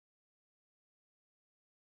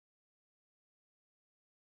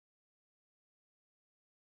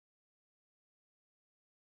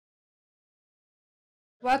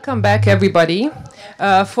Welcome back, everybody.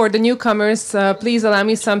 For the newcomers, please allow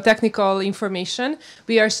me some technical information.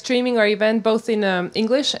 We are streaming our event both in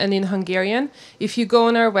English and in Hungarian. If you go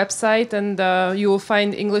on our website, and you will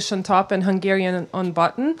find English on top and Hungarian on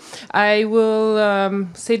bottom. I will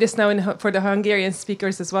say this now for the Hungarian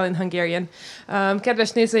speakers as well in Hungarian.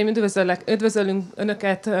 Kedves nézőim, üdvözölünk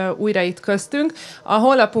Önöket újra itt köztünk. A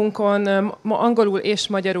honlapunkon angolul és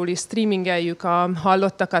magyarul is streamingeljük a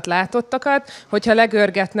hallottakat, látottakat. Hogyha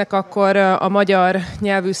legörgetnek, akkor a magyar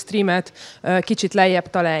nyelvű streamet kicsit lejjebb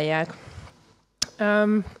találják.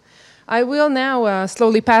 I will now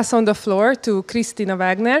slowly pass on the floor to Krisztina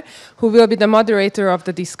Wégner, who will be the moderator of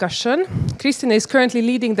the discussion. Krisztina is currently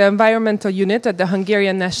leading the environmental unit at the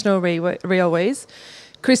Hungarian National Railways.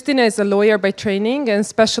 Krisztina is a lawyer by training and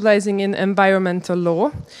specializing in environmental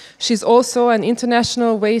law. She's also an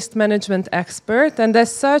international waste management expert, and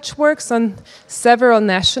as such works on several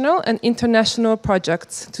national and international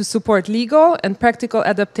projects to support legal and practical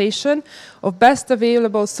adaptation of best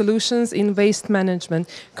available solutions in waste management.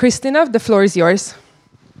 Krisztina, the floor is yours.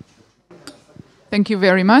 Thank you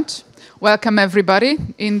very much. Welcome everybody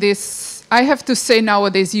in this, I have to say,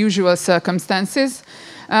 nowadays usual circumstances.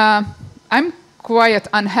 I'm quite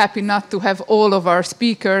unhappy not to have all of our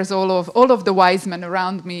speakers, all of the wise men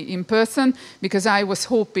around me in person, because I was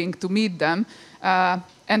hoping to meet them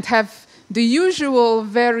and have the usual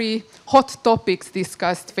very hot topics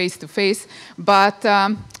discussed face to face. But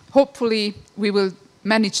hopefully we will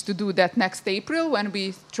manage to do that next April when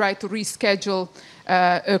we try to reschedule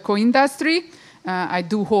ÖKOINDUSTRIA. I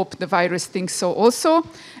do hope the virus thinks so also.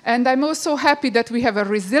 And I'm also happy that we have a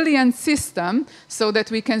resilient system so that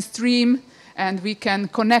we can stream and we can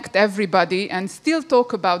connect everybody and still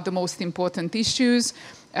talk about the most important issues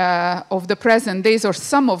of the present days, or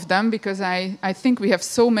some of them, because I think we have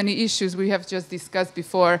so many issues we have just discussed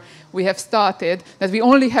before we have started, that we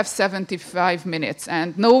only have 75 minutes.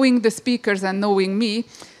 And knowing the speakers and knowing me,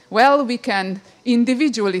 well, we can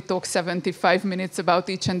individually talk 75 minutes about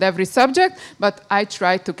each and every subject, but I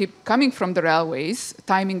try to keep coming from the railways.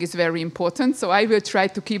 Timing is very important, so I will try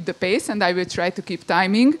to keep the pace and I will try to keep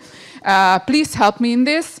timing. Please help me in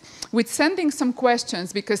this with sending some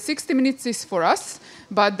questions, because 60 minutes is for us,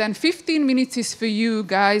 but then 15 minutes is for you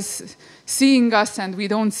guys seeing us and we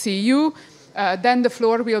don't see you. Then the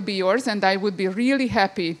floor will be yours, and I would be really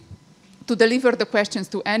happy to deliver the questions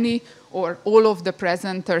to any or all of the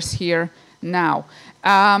presenters here now.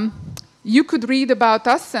 You could read about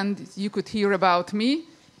us and you could hear about me.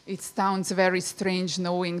 It sounds very strange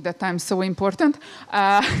knowing that I'm so important,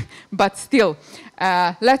 but still,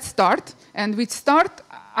 let's start. And we start,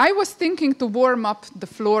 I was thinking to warm up the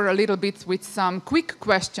floor a little bit with some quick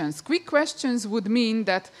questions. Quick questions would mean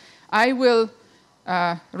that I will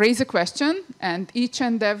raise a question and each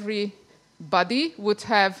and every body would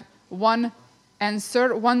have one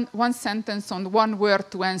answer, one sentence on one word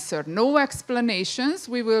to answer. No explanations,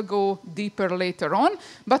 we will go deeper later on,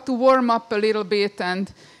 but to warm up a little bit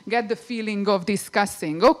and get the feeling of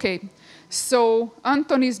discussing. Okay, so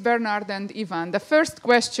Antonis, Bernard and Ivan, the first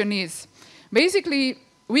question is, basically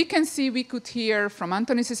we could hear from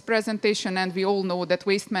Antonis's presentation, and we all know that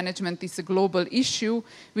waste management is a global issue,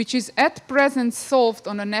 which is at present solved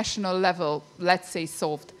on a national level, let's say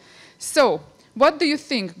solved. So, what do you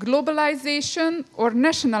think, globalization or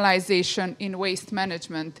nationalization in waste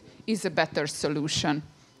management is a better solution?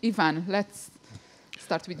 Ivan, let's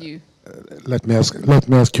start with you. Let me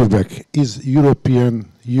ask you back. Is European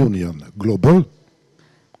Union global?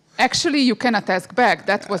 Actually, you cannot ask back.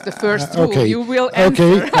 That was the first rule. Okay. You will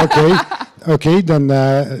answer. Okay. Then,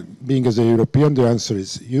 being as a European, the answer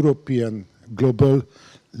is European global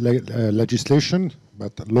legislation,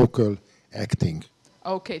 but local acting.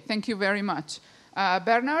 Okay, thank you very much.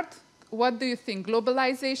 Bernard, what do you think?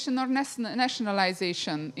 Globalization or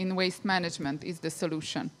nationalization in waste management is the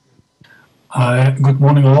solution? Good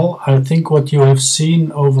morning all. I think what you have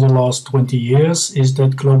seen over the last 20 years is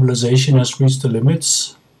that globalization has reached the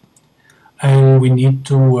limits, and we need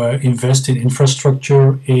to invest in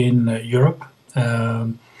infrastructure in Europe.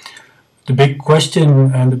 The big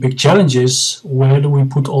question and the big challenge is, where do we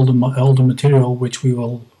put all the material which we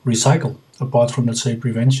will recycle, apart from, let's say,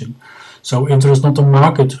 prevention? So if there is not a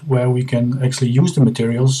market where we can actually use the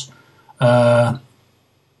materials, the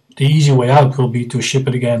easy way out will be to ship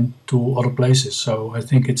it again to other places. So I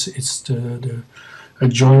think it's a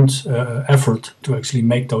joint effort to actually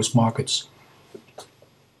make those markets.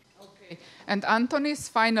 Okay. And Antonis,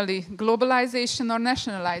 finally, globalization or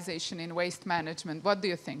nationalization in waste management, what do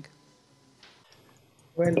you think?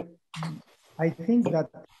 Well, I think that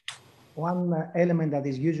one element that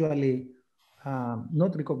is usually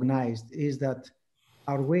not recognized is that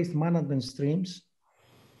our waste management streams,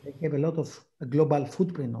 they have a lot of global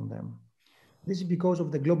footprint on them. This is because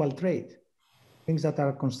of the global trade. Things that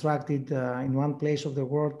are constructed in one place of the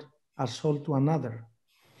world are sold to another.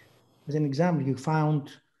 As an example, you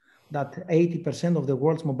found that 80% of the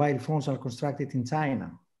world's mobile phones are constructed in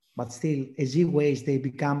China, but still, as e-waste, they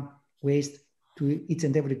become waste to each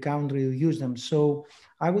and every country who use them. So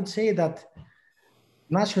I would say that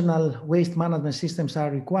national waste management systems are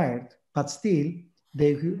required, but still,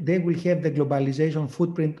 they will have the globalization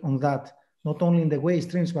footprint on that, not only in the waste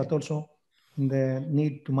streams, but also in the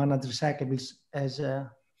need to manage recyclables, as it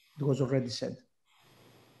was already said.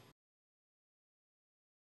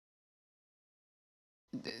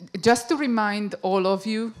 Just to remind all of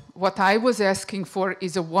you, what I was asking for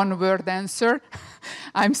is a one-word answer.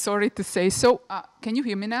 I'm sorry to say so. Can you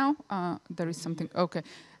hear me now? There is something, okay.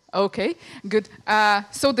 Okay, good.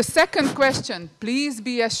 So the second question, please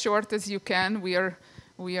be as short as you can. We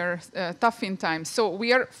are tough in time. So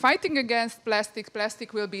we are fighting against plastic.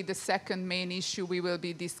 Plastic will be the second main issue we will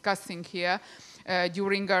be discussing here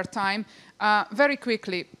during our time. Very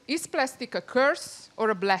quickly, is plastic a curse or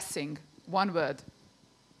a blessing? One word.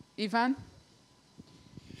 Ivan?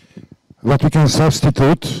 What we can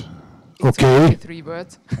substitute, It's okay. 3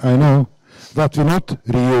 words. I know. What we not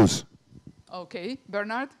reuse. Okay,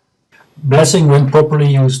 Bernard? Blessing when properly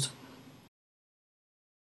used.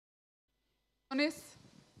 Antonis?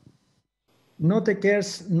 Not a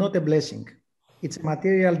curse, not a blessing. It's a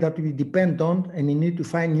material that we depend on, and we need to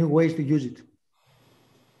find new ways to use it.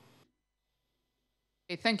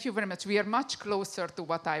 Thank you very much. We are much closer to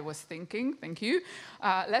what I was thinking. Thank you.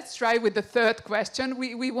 Let's try with the third question.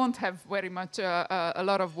 We won't have very much a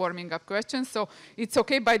lot of warming up questions, so it's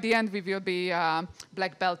okay. By the end, we will be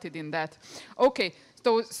black belted in that. Okay,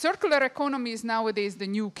 so circular economy is nowadays the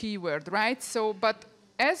new keyword, right? So, but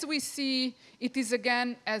as we see, it is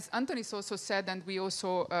again, as Antonis also said, and we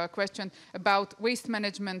also questioned about waste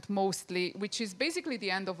management mostly, which is basically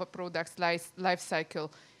the end of a product's life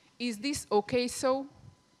cycle. Is this okay so?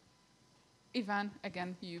 Ivan,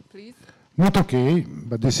 again, you, please. Not okay,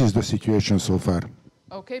 but this is the situation so far.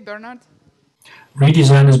 Okay, Bernard?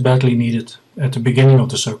 Redesign is badly needed at the beginning of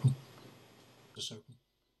the circle.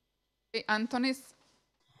 Okay, Antonis?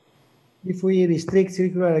 If we restrict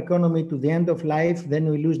circular economy to the end of life, then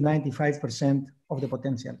we lose 95% of the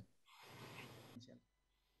potential.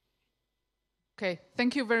 Okay,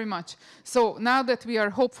 thank you very much. So now that we are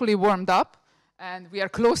hopefully warmed up, and we are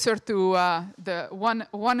closer to the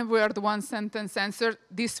one word, one sentence answer,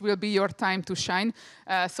 this will be your time to shine.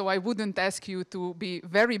 So I wouldn't ask you to be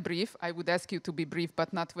very brief. I would ask you to be brief,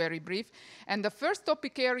 but not very brief. And the first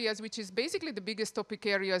topic areas, which is basically the biggest topic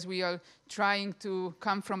areas, we are trying to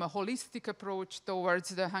come from a holistic approach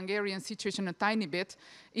towards the Hungarian situation a tiny bit,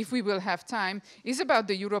 if we will have time, is about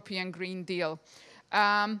the European Green Deal.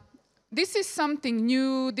 This is something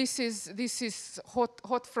new. This is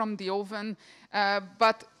hot from the oven.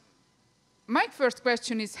 But my first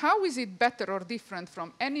question is, how is it better or different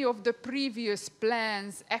from any of the previous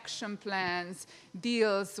plans, action plans,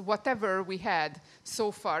 deals, whatever we had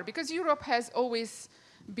so far? Because Europe has always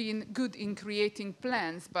been good in creating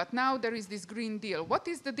plans, but now there is this Green Deal. What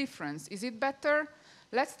is the difference? Is it better?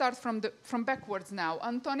 Let's start from backwards now.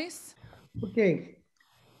 Antonis? Okay,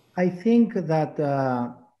 I think that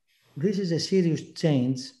this is a serious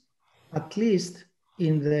change, at least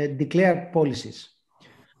in the declared policies.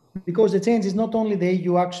 Because the change is not only the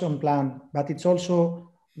EU action plan, but it's also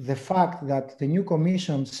the fact that the new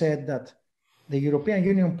Commission said that the European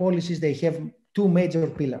Union policies, they have 2 major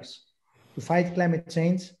pillars: to fight climate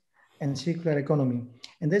change and circular economy.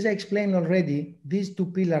 And as I explained already, these 2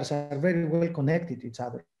 pillars are very well connected to each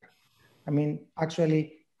other. I mean,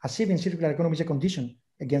 actually, achieving circular economy is a condition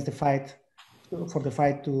against the fight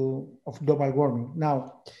of global warming.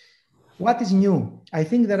 Now, what is new? I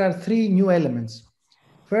think there are 3 new elements.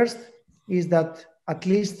 First is that, at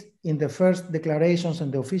least in the first declarations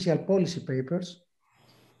and the official policy papers,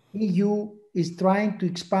 EU is trying to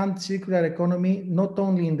expand circular economy not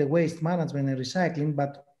only in the waste management and recycling,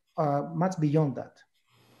 but much beyond that.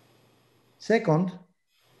 Second,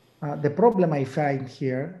 the problem I find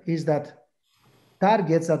here is that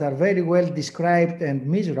targets that are very well described and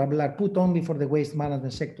measurable are put only for the waste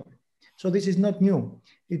management sector. So this is not new.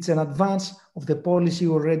 It's an advance of the policy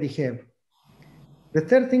we already have. The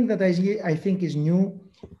third thing that I think is new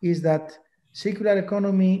is that circular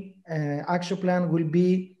economy action plan will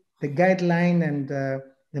be the guideline and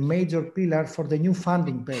the major pillar for the new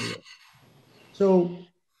funding period. So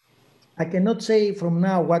I cannot say from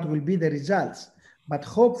now what will be the results, but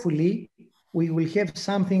hopefully we will have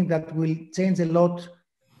something that will change a lot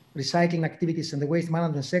recycling activities in the waste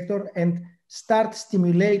management sector and start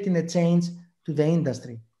stimulating a change to the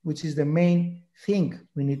industry, which is the main thing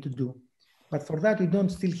we need to do. But for that, we don't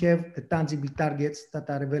still have the tangible targets that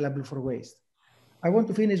are available for waste. I want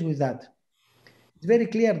to finish with that. It's very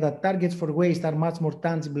clear that targets for waste are much more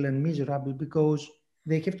tangible and measurable because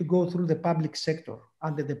they have to go through the public sector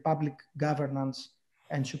under the public governance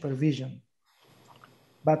and supervision.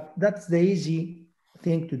 But that's the easy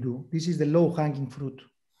thing to do. This is the low-hanging fruit.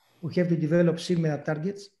 We have to develop similar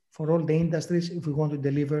targets for all the industries if we want to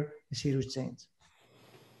deliver a serious change.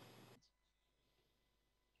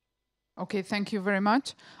 Okay, thank you very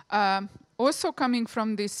much. Also coming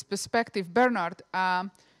from this perspective, Bernard,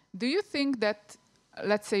 do you think that,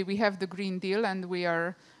 let's say we have the Green Deal and we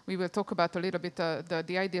will talk about a little bit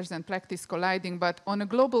the ideas and practice colliding, but on a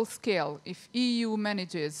global scale, if EU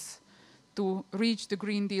manages to reach the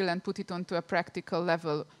Green Deal and put it onto a practical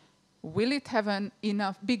level, will it have an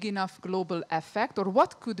big enough global effect, or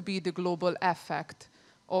what could be the global effect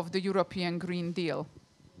of the European Green Deal?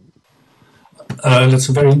 That's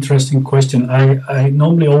a very interesting question. I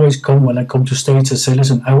normally always come, when I come to States, and say,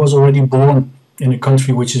 listen, I was already born in a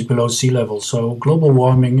country which is below sea level. So global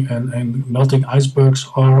warming and melting icebergs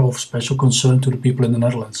are of special concern to the people in the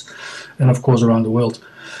Netherlands and, of course, around the world.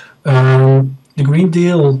 The Green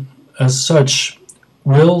Deal, as such,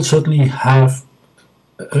 will certainly have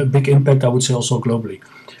a big impact, I would say, also globally.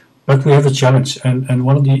 But we have a challenge, and in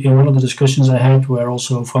one of the discussions I had, where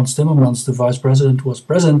also Frans Timmermans, the Vice President, was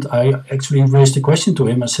present, I actually raised a question to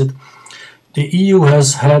him. I said, the EU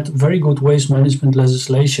has had very good waste management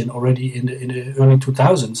legislation already in the early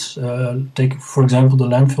 2000s. Take, for example, the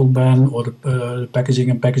landfill ban or the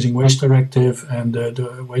Packaging and Packaging Waste Directive and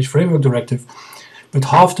the Waste Framework Directive. But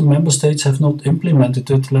half the member states have not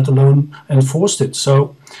implemented it, let alone enforced it.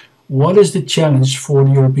 So what is the challenge for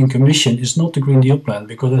the European Commission is not the Green Deal plan,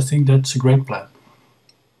 because I think that's a great plan.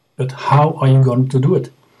 But how are you going to do it?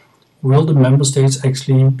 Will the member states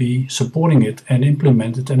actually be supporting it and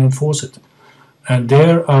implement it and enforce it? And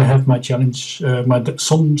there I have my challenge,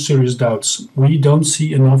 some serious doubts. We don't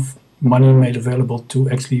see enough money made available to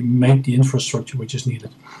actually make the infrastructure which is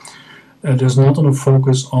needed. There's not enough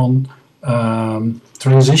focus on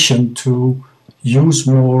transition to use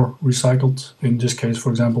more recycled, in this case, for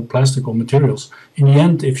example, plastic or materials. In the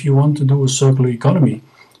end, if you want to do a circular economy,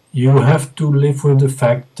 you have to live with the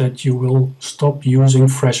fact that you will stop using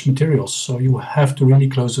fresh materials. So you have to really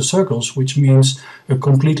close the circles, which means a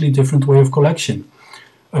completely different way of collection.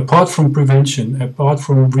 Apart from prevention, apart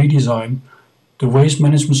from redesign, the waste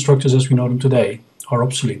management structures as we know them today are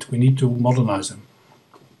obsolete. We need to modernize them.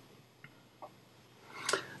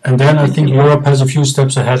 And then I think Europe has a few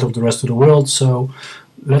steps ahead of the rest of the world. So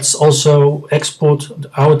let's also export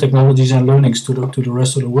our technologies and learnings to the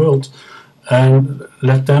rest of the world and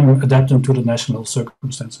let them adapt them to the national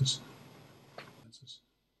circumstances.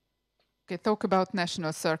 Okay, talk about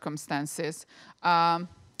national circumstances.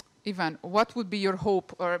 Ivan, what would be your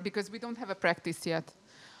hope, or because we don't have a practice yet,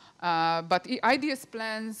 but ideas,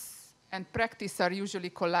 plans, and practice are usually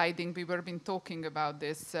colliding. We were been talking about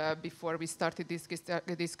this before we started this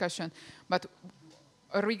discussion. But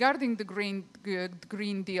regarding the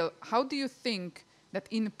Green Deal, how do you think that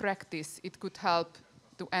in practice it could help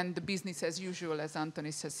to end the business as usual, as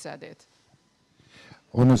Antonis has said it?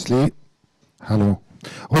 Honestly,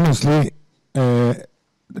 honestly,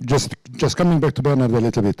 just coming back to Bernard a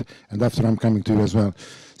little bit, and after I'm coming to you as well.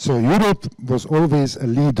 So Europe was always a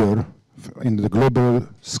leader in the global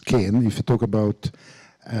scale, if you talk about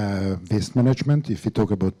waste management, if you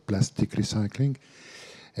talk about plastic recycling.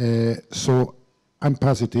 So I'm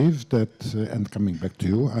positive that, and coming back to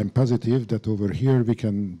you, I'm positive that over here we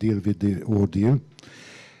can deal with the ordeal.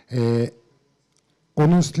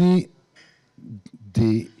 Honestly,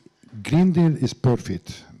 the Green Deal is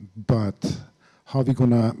perfect, but how are we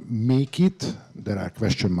gonna make it? There are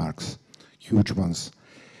question marks, huge ones.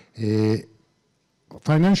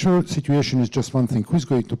 Financial situation is just one thing. Who's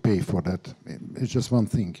going to pay for that? It's just one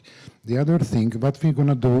thing. The other thing, what we're going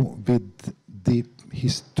to do with the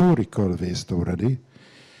historical waste already,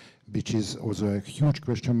 which is also a huge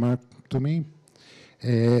question mark to me.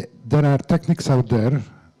 There are techniques out there.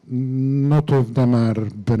 Not all of them are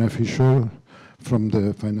beneficial from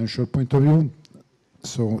the financial point of view.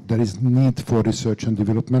 So there is need for research and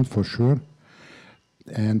development for sure.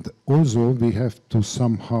 And also we have to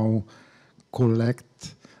somehow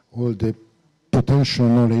collect all the potential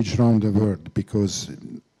knowledge around the world, because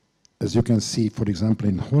as you can see, for example,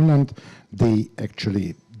 in Holland, they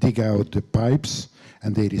actually dig out the pipes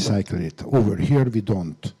and they recycle it. Over here, we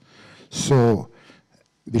don't. So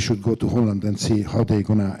we should go to Holland and see how they're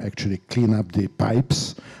gonna actually clean up the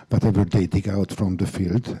pipes, whatever they dig out from the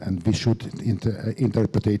field, and we should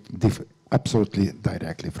interpret it absolutely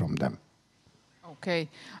directly from them. Okay,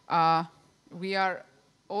 we are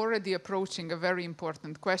already approaching a very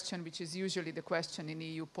important question, which is usually the question in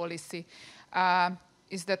EU policy,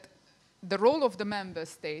 is that the role of the member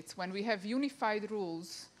states, when we have unified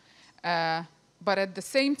rules, but at the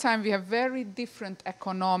same time we have very different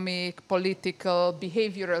economic, political,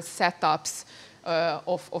 behavioral setups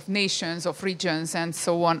of nations, of regions, and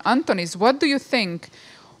so on. Antonis, what do you think?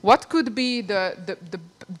 What could be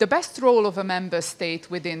the best role of a member state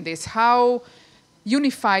within this? How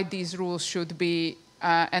unified these rules should be,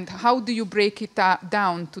 and how do you break it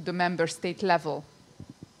down to the member state level?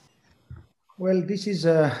 Well, this is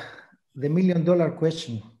the million-dollar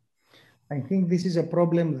question. I think this is a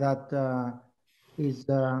problem that is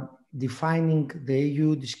defining the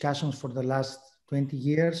EU discussions for the last 20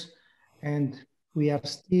 years, and we are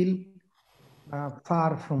still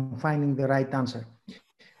far from finding the right answer.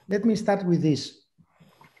 Let me start with this.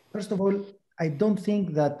 First of all, I don't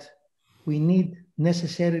think that we need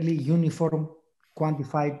necessarily uniform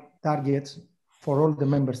quantified targets for all the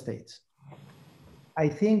member states. I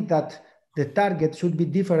think that the target should be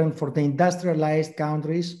different for the industrialized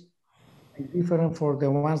countries and different for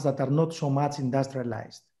the ones that are not so much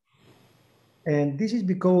industrialized. And this is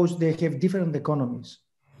because they have different economies.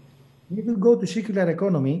 If you go to circular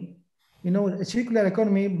economy, you know, a circular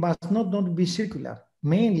economy must not be circular.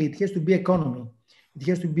 Mainly, it has to be economy. It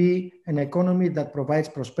has to be an economy that provides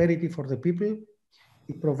prosperity for the people.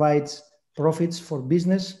 It provides profits for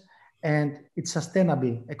business, and it's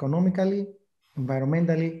sustainable economically,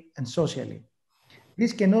 environmentally, and socially.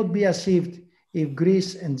 This cannot be achieved if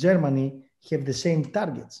Greece and Germany have the same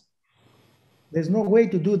targets. There's no way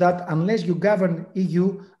to do that unless you govern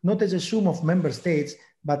EU not as a sum of member states,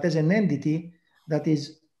 but as an entity that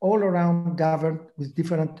is all around governed with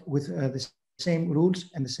the same rules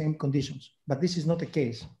and the same conditions. But this is not the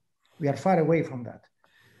case. We are far away from that.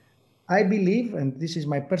 I believe, and this is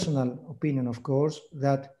my personal opinion, of course,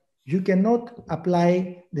 that you cannot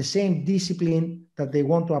apply the same discipline that they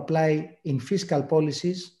want to apply in fiscal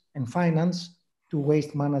policies and finance to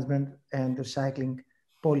waste management and recycling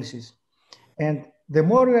policies. And the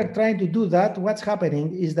more we are trying to do that, what's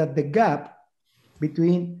happening is that the gap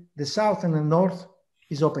between the South and the North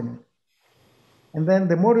is opening. And then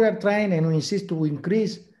the more we are trying and we insist to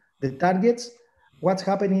increase the targets, what's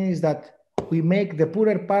happening is that we make the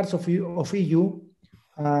poorer parts of EU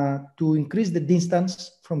to increase the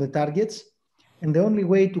distance from the targets. And the only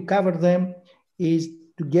way to cover them is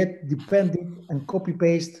to get dependent and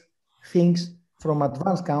copy-paste things from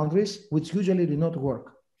advanced countries, which usually do not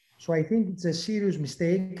work. So I think it's a serious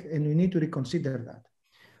mistake and we need to reconsider that.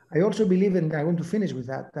 I also believe, and I want to finish with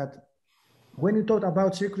that, that when you talk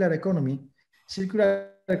about circular economy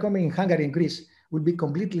in Hungary and Greece will be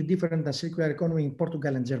completely different than circular economy in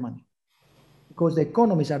Portugal and Germany. Because the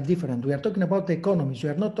economies are different. We are talking about the economies. We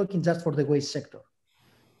are not talking just for the waste sector.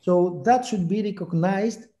 So that should be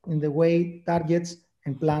recognized in the way targets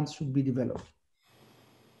and plans should be developed.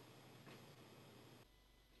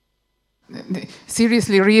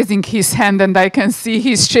 Seriously raising his hand, and I can see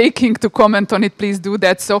he's shaking to comment on it. Please do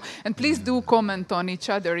that. So, and please do comment on each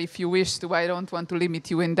other if you wish to. I don't want to limit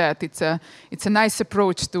you in that. It's a nice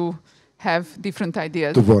approach to have different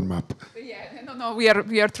ideas. To warm up. Yeah, no, we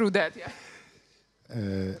are through that. Yeah.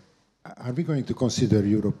 Are we going to consider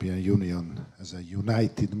European Union as a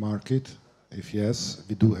united market? If yes,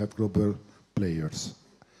 we do have global players,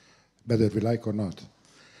 whether we like or not.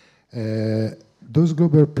 Those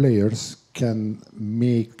global players can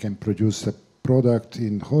produce a product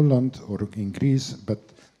in Holland or in Greece, but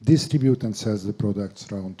distribute and sell the products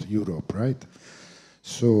around Europe, right?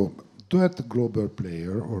 So that global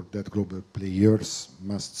player or that global players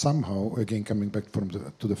must somehow, again coming back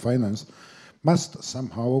to the finance, must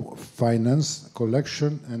somehow finance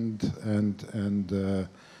collection and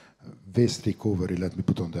waste recovery, let me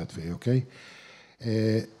put on that way, okay?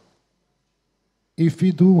 If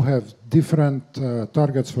we do have different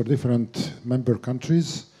targets for different member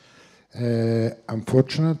countries,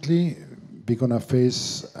 unfortunately, we're going to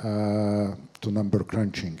face to number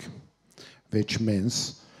crunching, which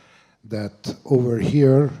means that over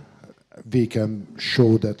here we can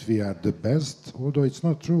show that we are the best, although it's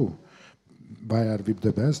not true. Why are we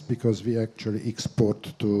the best? Because we actually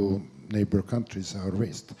export to neighbor countries our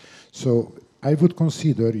waste. So I would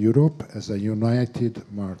consider Europe as a united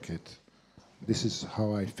market. This is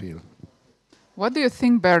how I feel. What do you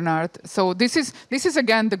think, Bernard? So this is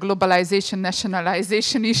again the globalization,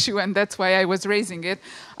 nationalization issue, and that's why I was raising it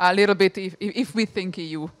a little bit. If we think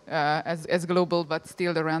EU as global, but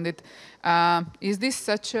still around it, is this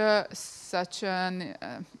such an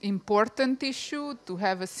important issue to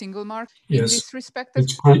have a single market in this respect?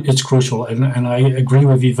 It's crucial, and I agree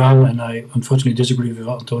with Ivan, and I unfortunately disagree with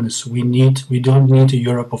Antonis. We don't need a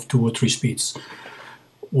Europe of 2 or 3 speeds.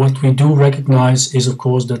 What we do recognize is, of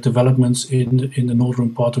course, that developments in the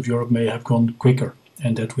northern part of Europe may have gone quicker,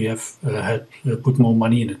 and that we have put more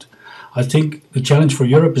money in it. I think the challenge for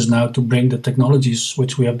Europe is now to bring the technologies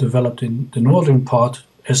which we have developed in the northern part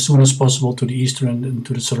as soon as possible to the eastern and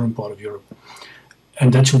to the southern part of Europe.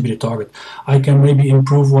 And that should be the target. I can maybe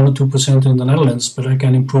improve 1 or 2% in the Netherlands, but I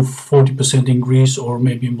can improve 40% in Greece or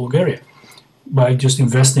maybe in Bulgaria by just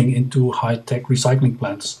investing into high-tech recycling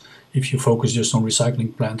plants, if you focus just on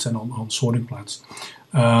recycling plants and on sorting plants.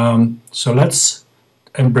 So let's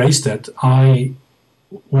embrace that. I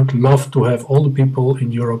would love to have all the people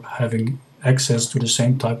in Europe having access to the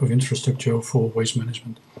same type of infrastructure for waste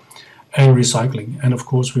management and recycling. And of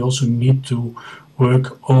course, we also need to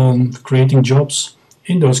work on creating jobs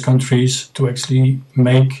in those countries to actually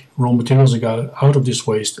make raw materials out of this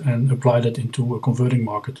waste and apply that into a converting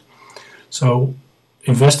market. So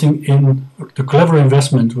investing in the clever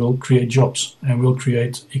investment will create jobs and will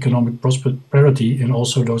create economic prosperity in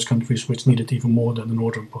also those countries which need it even more than the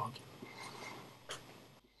northern part.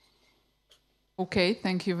 Okay,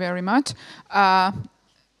 thank you very much.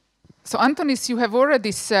 So Antonis, you have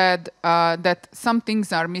already said that some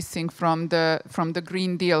things are missing from the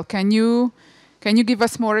Green Deal. Can you give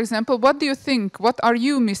us more example? What do you think? What are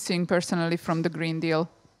you missing personally from the Green Deal?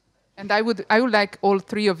 And I would like all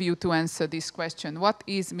 3 of you to answer this question. What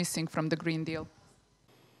is missing from the Green Deal?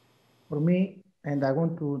 For me, and I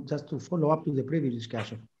want to just to follow up to the previous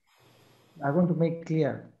discussion, I want to make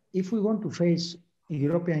clear, if we want to face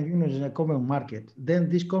European Union as a common market, then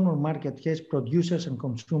this common market has producers and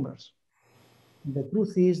consumers. And the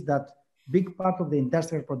truth is that big part of the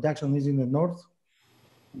industrial production is in the north,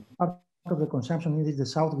 part of the consumption is in the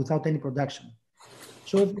south without any production.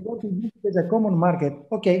 So if you want to use it as a common market,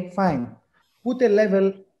 okay, fine. Put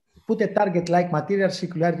a target like material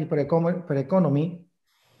circularity per economy,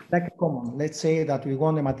 like common. Let's say that we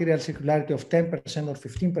want a material circularity of 10% or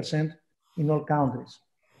 15% in all countries.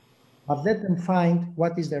 But let them find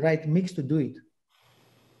what is the right mix to do it.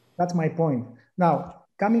 That's my point. Now,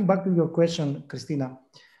 coming back to your question, Krisztina,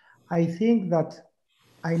 I think that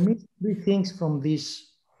I missed 3 things from this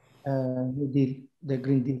New Deal, the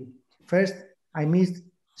Green Deal. First, I missed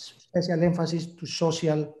special emphasis to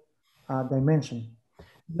social dimension.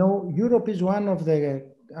 No, Europe is one of the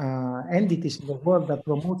entities in the world that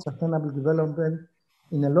promotes sustainable development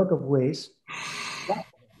in a lot of ways.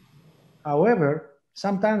 However,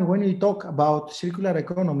 sometimes when we talk about circular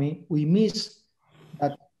economy, we miss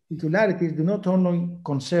that circularities do not only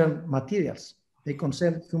concern materials, they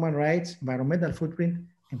concern human rights, environmental footprint,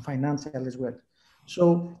 and financial as well.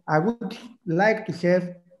 So I would like to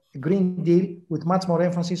have a Green Deal with much more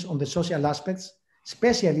emphasis on the social aspects,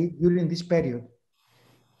 especially during this period.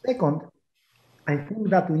 Second, I think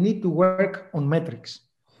that we need to work on metrics.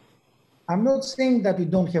 I'm not saying that we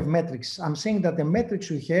don't have metrics. I'm saying that the metrics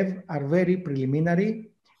we have are very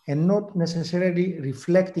preliminary and not necessarily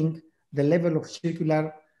reflecting the level of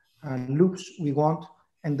circular loops we want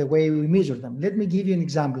and the way we measure them. Let me give you an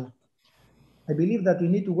example. I believe that we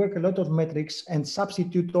need to work a lot of metrics and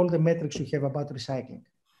substitute all the metrics we have about recycling.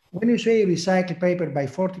 When you say recycle paper by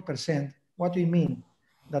 40%, what do you mean?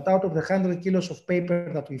 That out of the 100 kilos of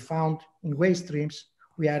paper that we found in waste streams,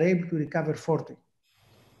 we are able to recover 40.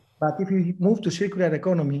 But if you move to circular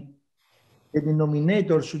economy, the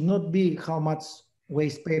denominator should not be how much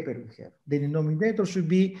waste paper you have. The denominator should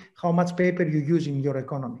be how much paper you use in your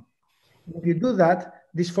economy. If you do that,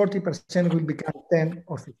 this 40% will become 10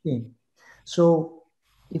 or 15. So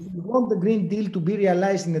if we want the Green Deal to be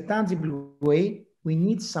realized in a tangible way, we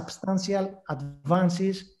need substantial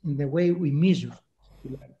advances in the way we measure.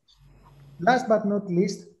 Last but not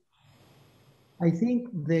least, I think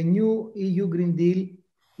the new EU Green Deal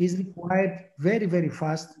is required very, very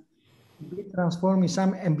fast to be transformed in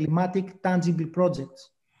some emblematic, tangible projects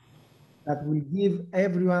that will give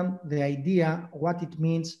everyone the idea what it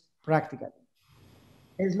means practically.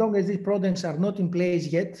 As long as these projects are not in place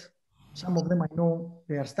yet, some of them I know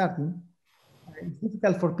they are starting, it's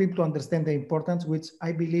difficult for people to understand the importance, which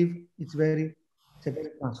I believe it's a very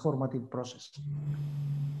transformative process.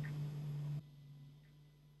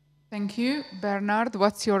 Thank you. Bernard,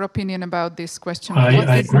 what's your opinion about this question?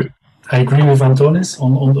 I I agree with Antonis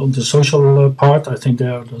on the social part. I think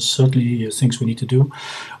there are certainly things we need to do.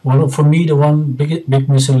 Well, for me, the one big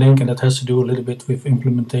missing link, and that has to do a little bit with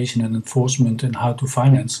implementation and enforcement and how to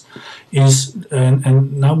finance, is,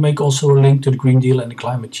 and now make also a link to the Green Deal and the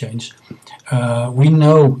climate change. We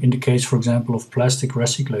know in the case, for example, of plastic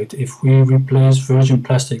recyclate, if we replace virgin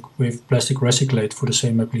plastic with plastic recyclate for the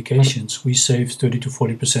same applications, we save 30 to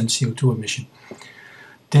 40% CO2 emission.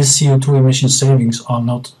 These CO2 emission savings are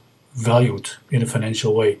not valued in a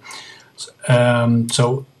financial way.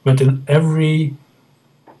 But in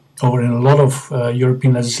a lot of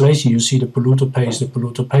European legislation, you see the polluter pays, the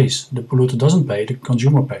polluter pays. The polluter doesn't pay, the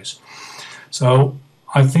consumer pays. So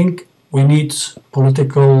I think we need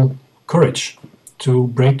political courage to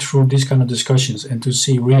break through these kind of discussions and to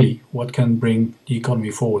see really what can bring the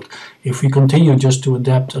economy forward. If we continue just to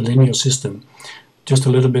adapt a linear system, just a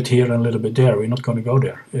little bit here and a little bit there, we're not going to go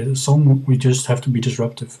there. We just have to be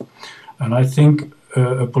disruptive. And I think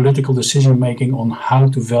a political decision making on how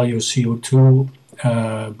to value CO2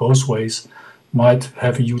 both ways might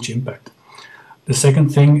have a huge impact. The second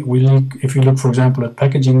thing, if you look, for example, at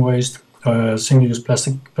packaging waste, single-use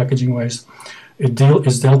plastic packaging waste,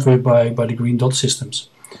 is dealt with by the green dot systems.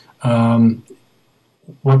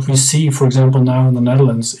 What we see, for example, now in the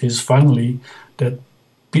Netherlands is finally that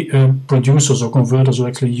producers or converters who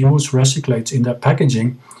actually use recyclates in their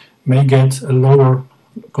packaging may get a lower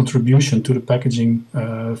contribution to the packaging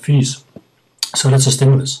fees. So that's a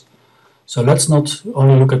stimulus. So let's not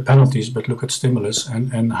only look at penalties, but look at stimulus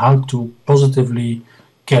and how to positively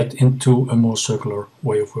get into a more circular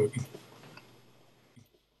way of working.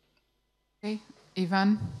 Okay,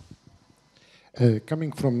 Ivan?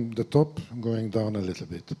 Coming from the top, going down a little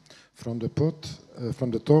bit. From the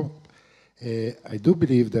top, I do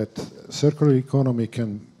believe that circular economy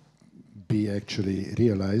can be actually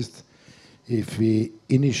realized if we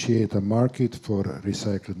initiate a market for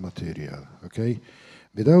recycled material, okay?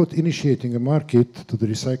 Without initiating a market to the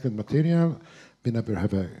recycled material, we never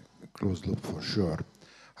have a closed loop for sure.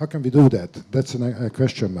 How can we do that? That's a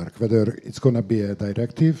question mark, whether it's going to be a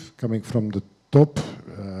directive coming from the top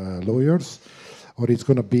lawyers, or it's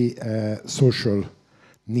going to be a social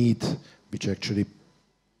need which actually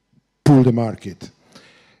pull the market.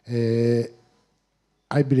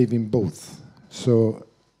 I believe in both. So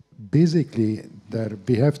basically,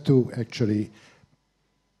 we have to actually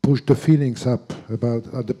push the feelings up about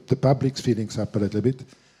the public's feelings up a little bit,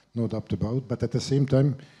 no doubt about. But at the same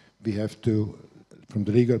time, we have to, from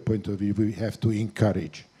the legal point of view, we have to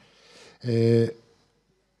encourage. The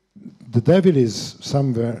devil is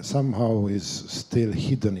somehow is still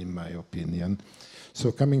hidden, in my opinion.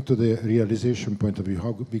 So coming to the realization point of view, how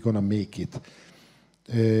are we going to make it?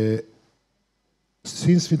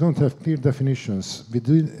 Since we don't have clear definitions, we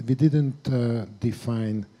didn't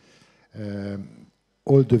define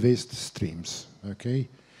all the waste streams, okay?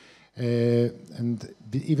 And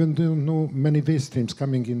we even don't know many waste streams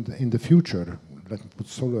coming in the future. Let's put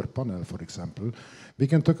solar panel, for example. We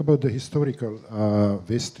can talk about the historical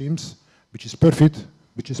waste streams, which is perfect.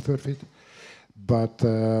 But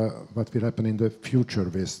what will happen in the future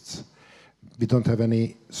wastes? We don't have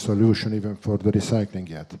any solution even for the recycling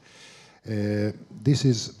yet. This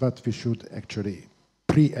is what we should actually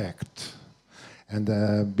pre-act and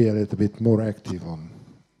be a little bit more active on.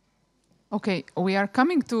 Okay, we are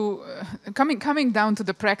coming down to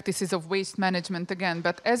the practices of waste management again,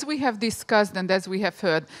 but as we have discussed and as we have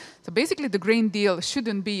heard, so basically the Green Deal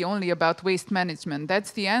shouldn't be only about waste management.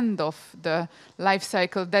 That's the end of the life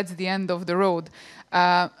cycle, that's the end of the road.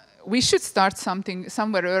 We should start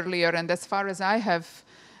somewhere earlier, and as far as I have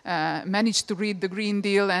managed to read the Green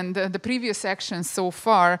Deal and the previous actions so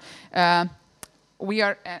far, we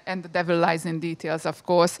are, and the devil lies in details, of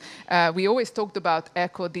course. We always talked about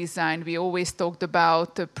eco-design, we always talked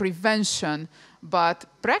about prevention, but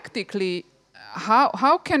practically,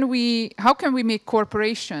 how can we make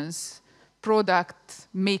corporations, product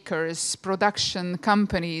makers, production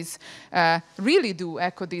companies really do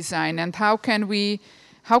eco-design, and how can we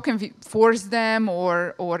force them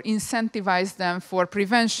or incentivize them for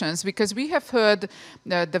preventions? Because we have heard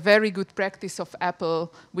the very good practice of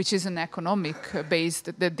Apple, which is an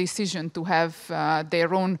economic-based decision to have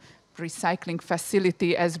their own recycling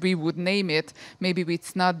facility, as we would name it. Maybe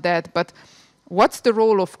it's not that, but what's the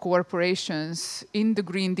role of corporations in the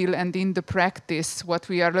Green Deal and in the practice, what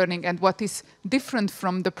we are learning, and what is different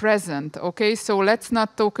from the present? Okay, so let's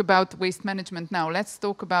not talk about waste management now. Let's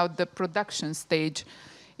talk about the production stage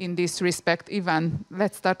in this respect. Ivan,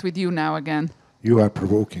 let's start with you now again. You are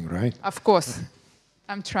provoking, right? Of course.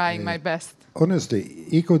 I'm trying my best. Honestly,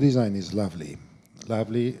 eco-design is lovely.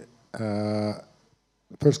 Lovely.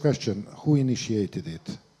 First question, who initiated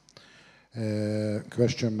it?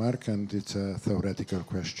 Question mark, and it's a theoretical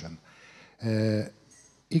question.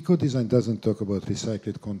 Eco-design doesn't talk about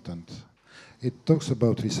recycled content. It talks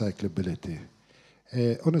about recyclability.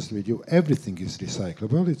 Honestly with you, everything is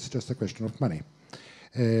recyclable. It's just a question of money.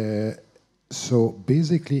 So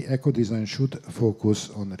basically, eco-design should focus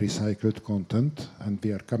on recycled content, and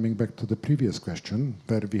we are coming back to the previous question,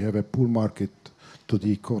 where we have a pull market to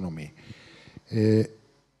the economy.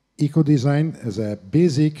 Eco-design as a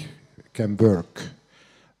basic can work,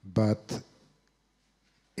 but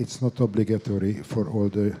it's not obligatory for all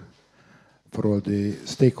the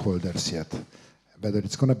stakeholders yet. Whether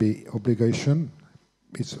it's going to be obligation,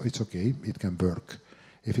 it's okay, it can work.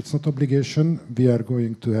 If it's not obligation, we are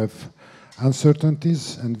going to have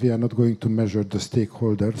uncertainties, and we are not going to measure the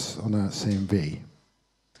stakeholders on the same way.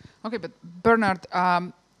 Okay, but Bernard,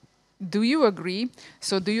 do you agree?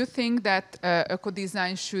 So do you think that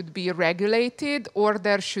eco-design should be regulated, or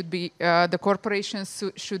there should be, the corporations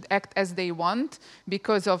should act as they want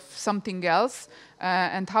because of something else?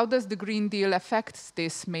 And how does the Green Deal affect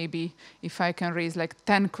this? Maybe if I can raise like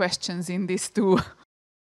 10 questions in this too.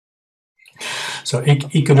 So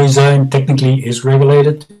eco-design technically is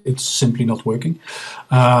regulated. It's simply not working,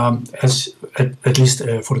 at least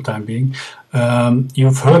for the time being.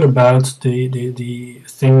 You've heard about the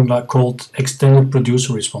thing called extended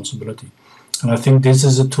producer responsibility. And I think this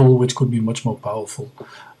is a tool which could be much more powerful.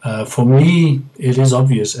 For me, it is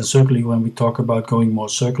obvious, and certainly when we talk about going more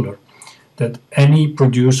circular, that any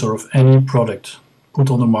producer of any product put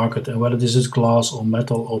on the market, and whether this is glass or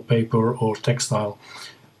metal or paper or textile,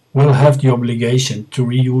 will have the obligation to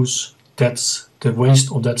reuse the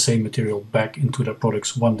waste of that same material back into their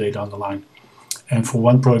products one day down the line. And for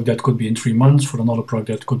one product that could be in 3 months, for another product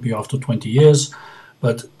that could be after 20 years.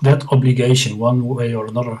 But that obligation, one way or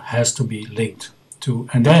another, has to be linked to.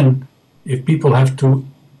 And then, if people have to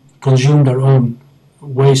consume their own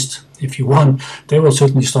waste, if you want, they will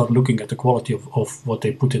certainly start looking at the quality of what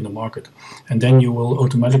they put in the market. And then you will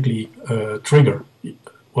automatically trigger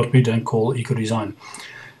what we then call eco-design.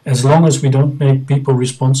 As long as we don't make people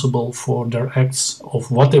responsible for their acts of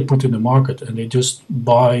what they put in the market, and they just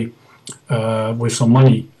buy with some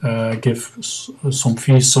money, give some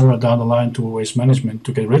fees somewhere down the line to waste management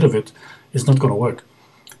to get rid of it, it's not going to work.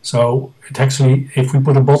 So it actually, if we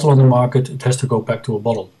put a bottle on the market, it has to go back to a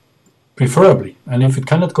bottle, preferably. And if it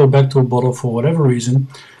cannot go back to a bottle for whatever reason,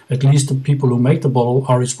 at least the people who make the bottle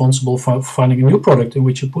are responsible for finding a new product in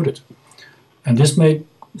which you put it. And this may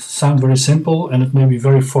sound very simple, and it may be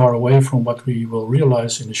very far away from what we will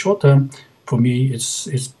realize in the short term. For me, it's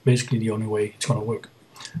basically the only way it's going to work.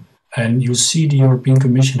 And you see the European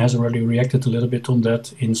Commission has already reacted a little bit on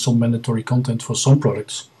that in some mandatory content for some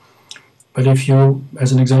products. But if you,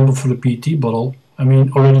 as an example for the PET bottle, I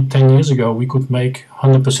mean, already 10 years ago, we could make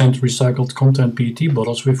 100% recycled content PET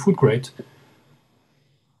bottles with food grade,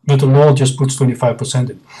 but the law just puts 25%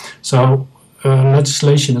 in. So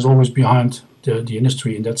legislation is always behind the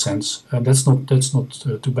industry in that sense, and that's not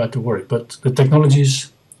too bad to worry. But the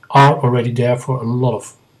technologies are already there for a lot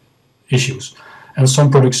of issues, and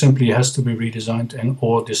some products simply has to be redesigned and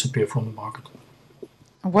or disappear from the market.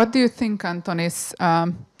 What do you think, Antonis,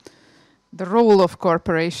 the role of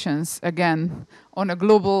corporations, again, on a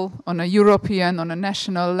global, on a European, on a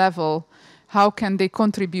national level? How can they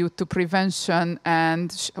contribute to prevention,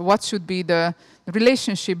 and what should be the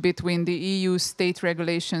relationship between the EU state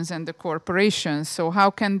regulations and the corporations? So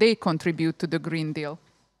how can they contribute to the Green Deal?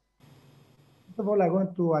 First of all, I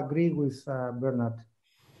want to agree with Bernard.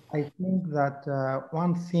 I think that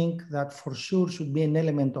one thing that for sure should be an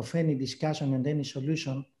element of any discussion and any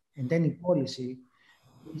solution and any policy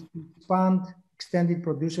is to expand extended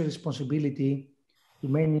producer responsibility to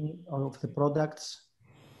many of the products,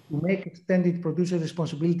 to make extended producer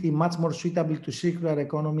responsibility much more suitable to circular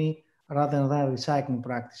economy rather than recycling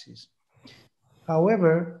practices.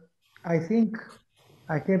 However, I think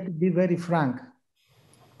I have to be very frank.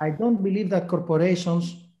 I don't believe that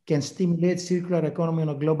corporations can stimulate circular economy on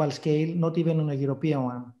a global scale, not even on a European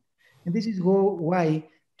one. And this is why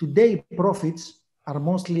today profits are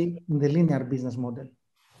mostly in the linear business model.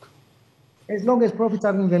 As long as profits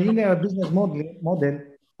are in the linear business model,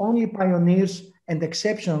 only pioneers and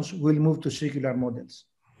exceptions will move to circular models.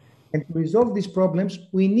 And to resolve these problems,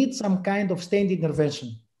 we need some kind of state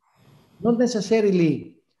intervention. Not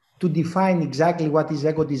necessarily to define exactly what is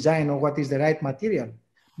eco-design or what is the right material,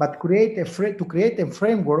 but to create a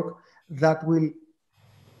framework that will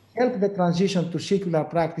help the transition to circular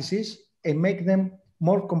practices and make them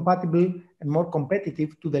more compatible and more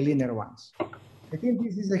competitive to the linear ones. I think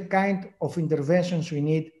this is the kind of interventions we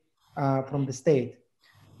need from the state.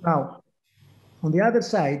 Now, on the other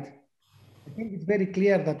side, I think it's very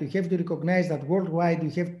clear that we have to recognize that worldwide we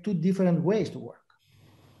have two different ways to work.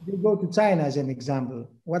 If you go to China as an example,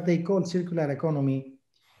 what they call circular economy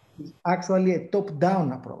is actually a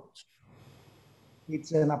top-down approach.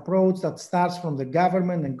 It's an approach that starts from the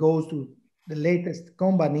government and goes to the latest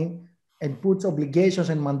company and puts obligations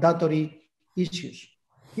and mandatory issues.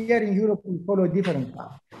 Here in Europe, we follow a different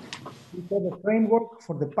path. We have a framework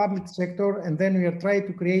for the public sector, and then we are trying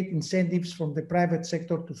to create incentives from the private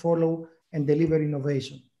sector to follow and deliver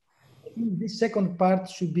innovation. I think this second part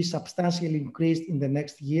should be substantially increased in the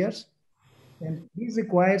next years, and this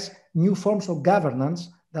requires new forms of governance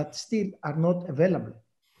that still are not available,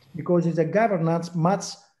 because it's a governance much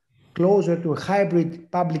closer to a hybrid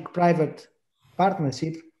public-private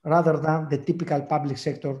partnership rather than the typical public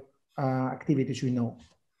sector activities we know.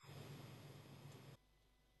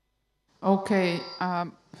 Okay,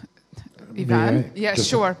 Ivan? Yeah,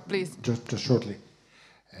 sure, please. Just shortly.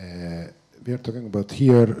 We are talking about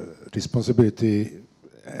here responsibility,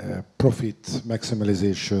 profit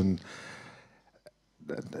maximization.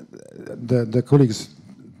 The colleagues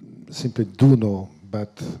simply do know,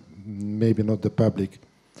 but maybe not the public,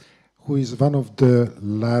 who is one of the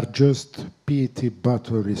largest PET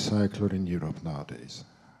bottle recycler in Europe nowadays.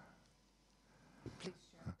 Please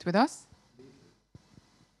share it with us.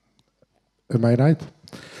 Am I right?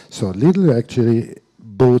 So Lidl actually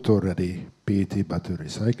bought already PET bottle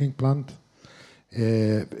recycling plant.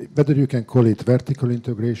 Whether you can call it vertical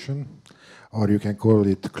integration or you can call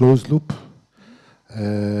it closed loop,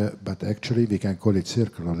 but actually we can call it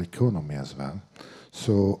circular economy as well.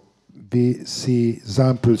 So we see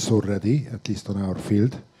examples already, at least on our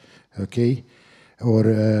field, okay? Or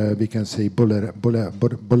we can say Borealis,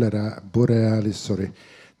 sorry,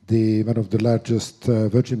 one of the largest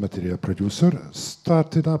virgin material producer,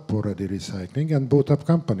 started up already recycling and bought up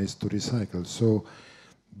companies to recycle. So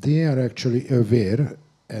they are actually aware,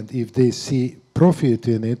 and if they see profit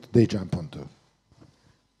in it, they jump onto.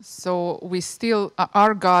 So we still,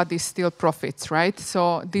 our God is still profits, right?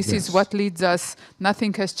 So this is what leads us,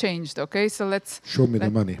 nothing has changed, okay? So let's... Show me the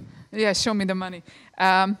money. Yeah, show me the money.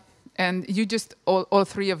 And you just, all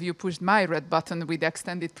three of you pushed my red button with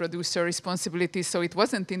extended producer responsibility, so it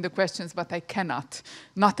wasn't in the questions, but I cannot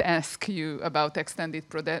not ask you about extended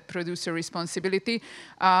producer responsibility.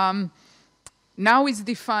 Now it's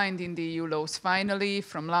defined in the EU laws. Finally,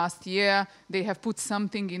 from last year, they have put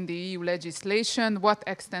something in the EU legislation, what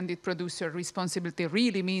extended producer responsibility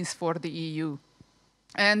really means for the EU.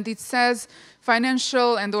 And it says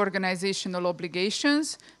financial and organizational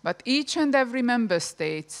obligations, but each and every member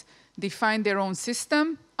state define their own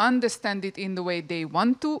system, understand it in the way they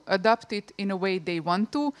want to, adopt it in a way they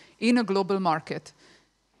want to, in a global market.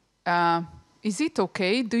 Is it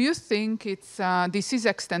okay? Do you think it's, this is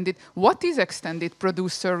extended? What is extended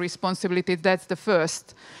producer responsibility? That's the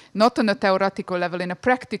first. Not on a theoretical level, in a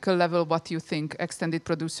practical level, what you think extended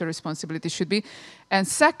producer responsibility should be. And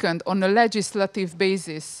second, on a legislative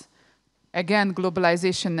basis, again,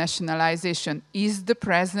 globalization, nationalization, is the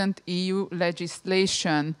present EU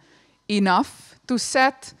legislation enough to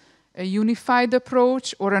set a unified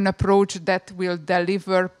approach or an approach that will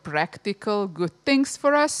deliver practical good things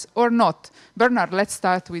for us or not? Bernard, let's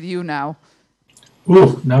start with you now.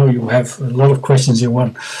 Ooh, now you have a lot of questions in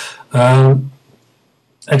one.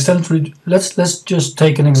 Let's just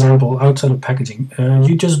take an example outside of packaging.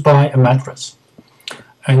 You just buy a mattress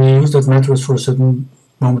and you use that mattress for a certain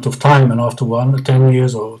moment of time, and after 10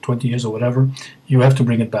 years or 20 years or whatever, you have to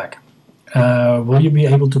bring it back. Will you be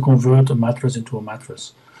able to convert a mattress into a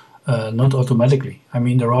mattress? Not automatically. I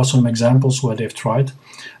mean, there are some examples where they've tried,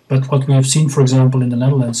 but what we have seen, for example, in the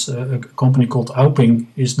Netherlands, a company called Auping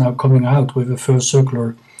is now coming out with a first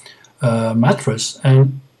circular mattress,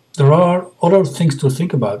 and there are other things to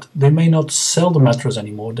think about. They may not sell the mattress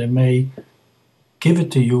anymore. They may give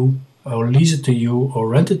it to you, or lease it to you, or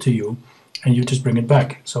rent it to you, and you just bring it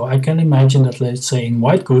back. So I can imagine that, let's say, in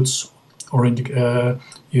white goods, or in the,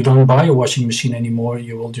 you don't buy a washing machine anymore,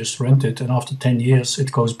 you will just rent it, and after 10 years it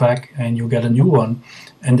goes back and you get a new one,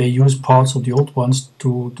 and they use parts of the old ones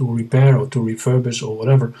to repair or to refurbish or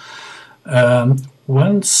whatever.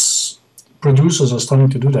 Once producers are starting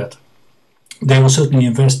to do that, they will certainly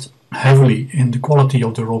invest heavily in the quality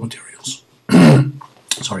of the raw materials.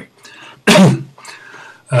 Sorry.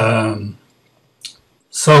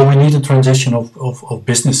 So we need a transition of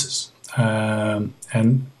businesses.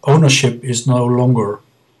 And ownership is no longer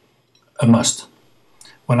a must.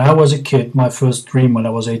 When I was a kid, my first dream when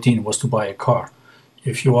I was 18 was to buy a car.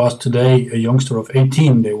 If you ask today a youngster of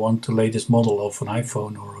 18, they want the latest model of an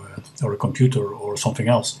iPhone or a computer or something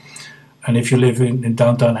else. And if you live in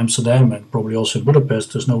downtown Amsterdam and probably also in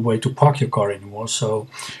Budapest, there's no way to park your car anymore. So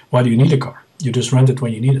why do you need a car? You just rent it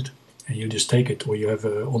when you need it, and you just take it, or you have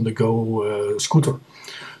a on-the-go scooter.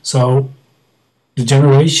 So the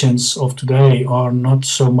generations of today are not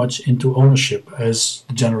so much into ownership as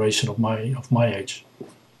the generation of my age.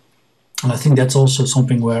 And I think that's also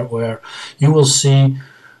something where you will see,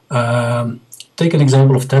 take an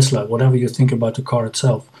example of Tesla, whatever you think about the car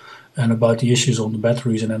itself and about the issues on the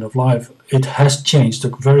batteries and end of life, it has changed. A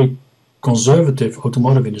very conservative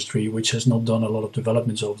automotive industry, which has not done a lot of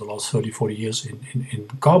developments over the last 30, 40 years in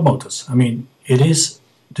car motors. I mean, it is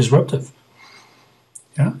disruptive.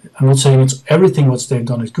 Yeah? I'm not saying it's everything what they've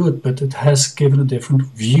done is good, but it has given a different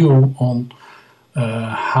view on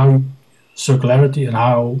how circularity and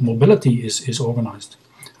how mobility is organized.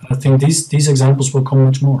 And I think these examples will come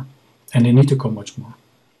much more, and they need to come much more.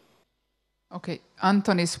 Okay,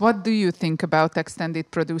 Antonis, what do you think about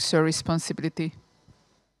extended producer responsibility?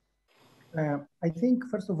 I think,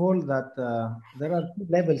 first of all, that there are two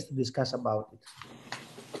levels to discuss about it.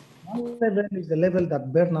 One level is the level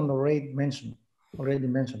that Bernard already mentioned.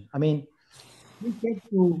 I mean, we have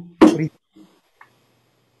to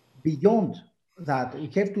beyond that, we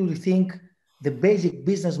have to rethink the basic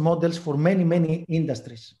business models for many, many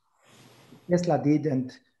industries. Tesla did,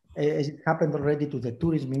 and as it happened already to the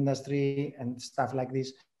tourism industry and stuff like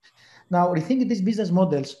this. Now, rethinking these business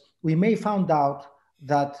models, we may find out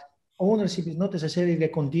that ownership is not necessarily a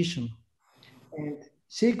condition, and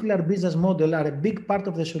circular business models are a big part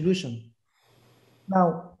of the solution.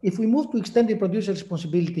 Now, if we move to extended producer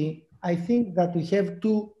responsibility, I think that we have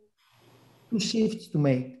two shifts to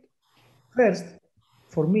make. First,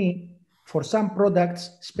 for me, for some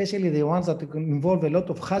products, especially the ones that involve a lot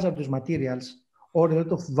of hazardous materials or a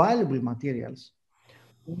lot of valuable materials,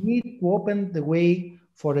 we need to open the way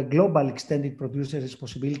for a global extended producer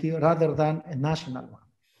responsibility rather than a national one.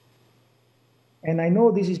 And I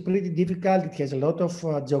know this is pretty difficult. It has a lot of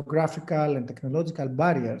geographical and technological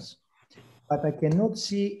barriers, but I cannot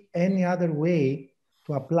see any other way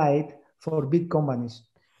to apply it for big companies.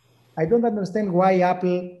 I don't understand why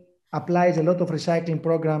Apple applies a lot of recycling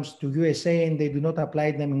programs to USA and they do not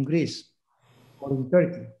apply them in Greece or in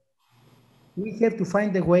Turkey. We have to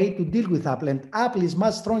find a way to deal with Apple, and Apple is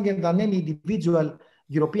much stronger than any individual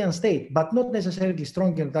European state, but not necessarily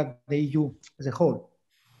stronger than the EU as a whole.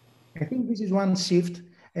 I think this is one shift,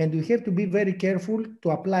 and we have to be very careful to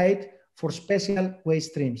apply it for special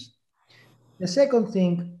waste streams. The second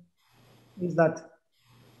thing is that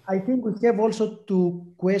I think we have also to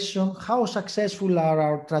question how successful are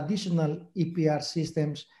our traditional EPR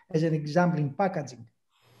systems, as an example in packaging.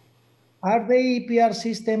 Are they EPR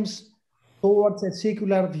systems towards a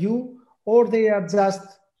circular view, or they are just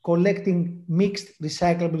collecting mixed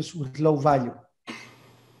recyclables with low value?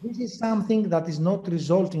 This is something that is not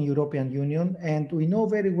resolved in European Union, and we know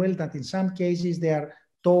very well that in some cases they are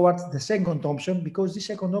towards the second option, because the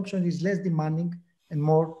second option is less demanding and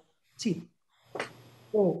more cheap.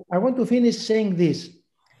 So I want to finish saying this.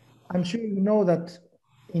 I'm sure you know that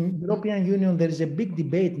in European Union there is a big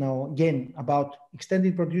debate now again about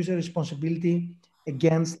extended producer responsibility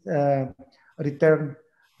against return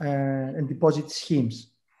and deposit schemes.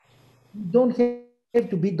 You don't have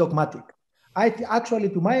to be dogmatic. Actually,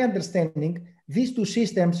 to my understanding, these two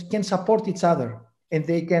systems can support each other and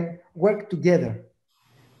they can work together.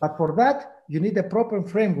 But for that, you need a proper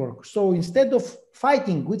framework. So instead of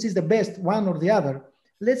fighting which is the best, one or the other,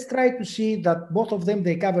 let's try to see that both of them,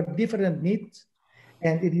 they cover different needs.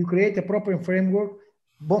 And if you create a proper framework,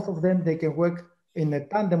 both of them, they can work in a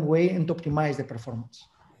tandem way and optimize the performance.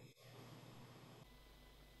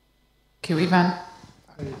 Thank you, Ivan.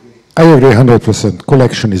 I agree 100%.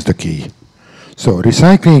 Collection is the key. So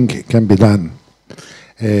recycling can be done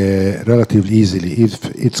relatively easily. If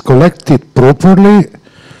it's collected properly,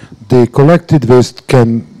 the collected waste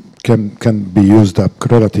can be used up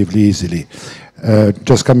relatively easily.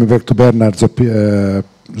 Just coming back to Bernard's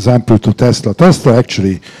example to Tesla. Tesla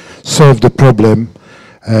actually solved the problem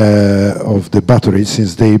of the batteries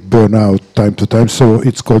since they burn out time to time. So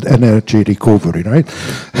it's called energy recovery, right?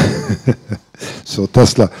 So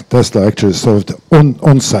Tesla actually solved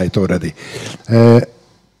on site already.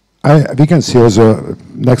 We can see also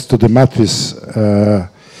next to the mattress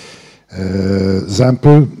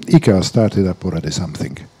example, IKEA started up already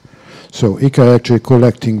something. So IKEA actually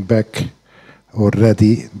collecting back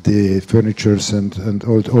already the furnitures and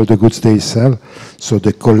all the goods they sell. So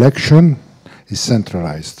the collection is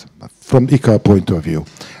centralized from IKEA point of view.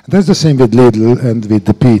 And that's the same with Lidl and with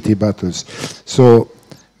the PET bottles. So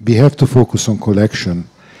we have to focus on collection.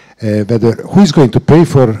 Whether who is going to pay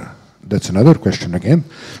for that's another question again.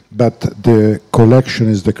 But the collection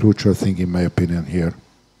is the crucial thing, in my opinion, here.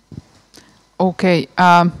 Okay.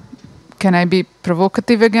 Can I be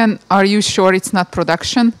provocative again? Are you sure it's not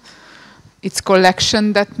production? It's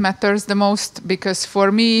collection that matters the most, because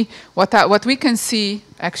for me, what we can see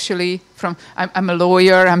actually from, I'm a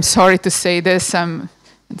lawyer, I'm sorry to say this, I'm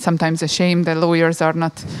sometimes ashamed that lawyers are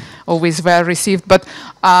not always well received, but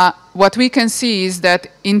what we can see is that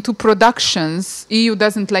into productions, EU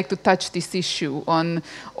doesn't like to touch this issue on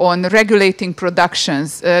regulating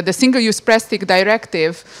productions. The Single-Use Plastic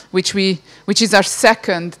Directive, which is our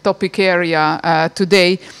second topic area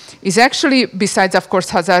today, is actually, besides of course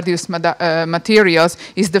hazardous materials,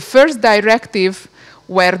 is the first directive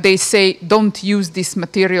where they say don't use this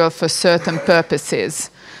material for certain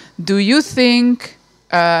purposes. Do you think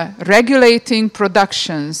regulating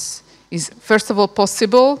productions is first of all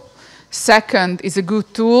possible? Second, is a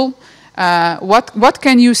good tool? What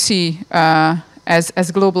can you see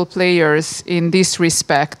as global players in this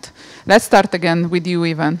respect? Let's start again with you,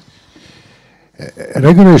 Ivan.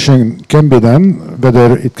 Regulation can be done.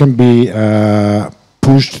 Whether it can be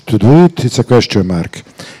pushed to do it, it's a question mark.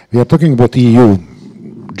 We are talking about EU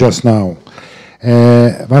just now.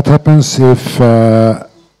 What happens if the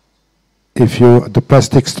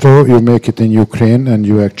plastic straw, you make it in Ukraine and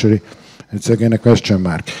you actually, it's again a question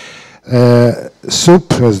mark.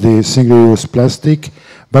 Soup as the single-use plastic,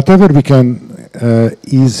 whatever we can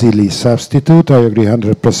easily substitute, I agree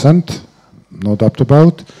 100%, no doubt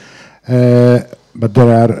about. But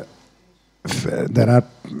there are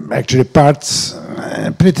actually parts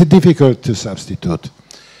pretty difficult to substitute.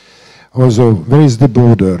 Also, where is the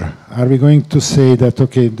border? Are we going to say that,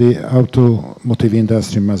 okay, the automotive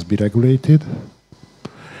industry must be regulated?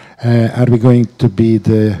 Are we going to be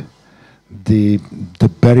the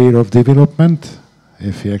barrier of development?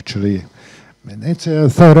 If we actually, it's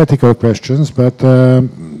theoretical questions, but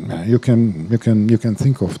you can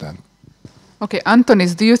think of that. Okay,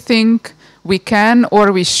 Antonis, do you think we can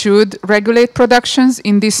or we should regulate productions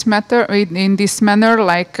in this manner,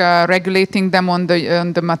 like regulating them on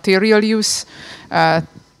the material use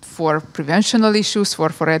for preventional issues,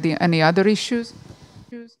 for any other issues?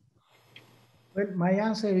 Well, my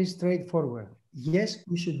answer is straightforward. Yes,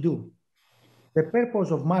 we should do. The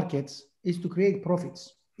purpose of markets is to create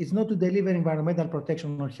profits. It's not to deliver environmental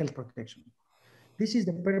protection or health protection. This is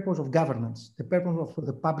the purpose of governance, the purpose of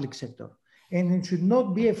the public sector. And it should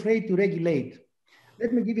not be afraid to regulate.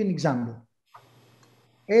 Let me give you an example.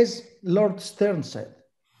 As Lord Stern said,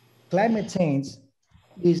 climate change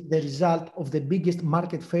is the result of the biggest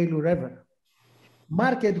market failure ever.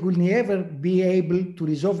 Market will never be able to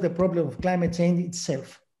resolve the problem of climate change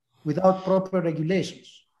itself without proper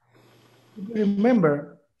regulations. If you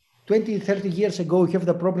remember, 20, 30 years ago, we have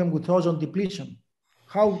the problem with ozone depletion.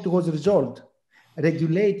 How it was resolved?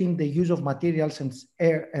 Regulating the use of materials and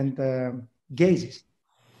air and gases.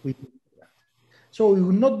 So we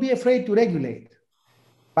will not be afraid to regulate.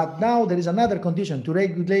 But now there is another condition, to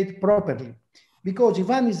regulate properly. Because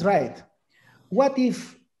Ivan is right. What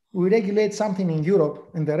if we regulate something in Europe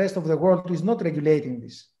and the rest of the world is not regulating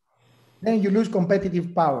this? Then you lose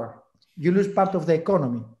competitive power. You lose part of the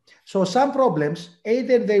economy. So some problems,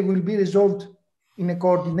 either they will be resolved in a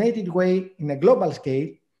coordinated way in a global scale,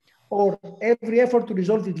 or every effort to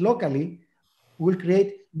resolve it locally will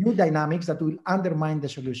create new dynamics that will undermine the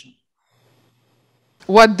solution.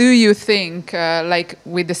 What do you think, like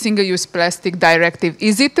with the Single-Use Plastic Directive?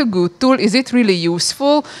 Is it a good tool? Is it really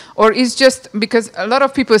useful? Or is just because a lot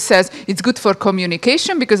of people says it's good for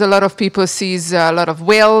communication because a lot of people sees a lot of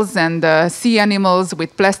whales and sea animals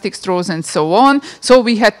with plastic straws and so on. So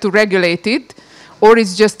we had to regulate it. Or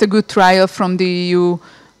it's just a good trial from the EU.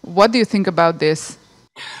 What do you think about this?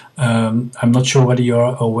 I'm not sure whether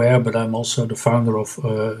you're aware, but I'm also the founder of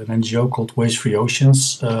an NGO called Waste Free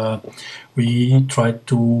Oceans. We tried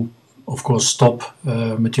to, of course, stop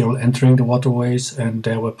material entering the waterways and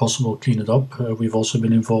there where possible clean it up. We've also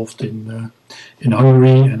been involved in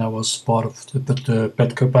Hungary, and I was part of the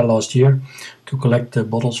Pet Cupa last year to collect the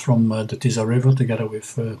bottles from the Tisza River together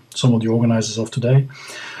with some of the organizers of today.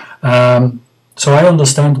 So I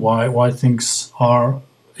understand why things are.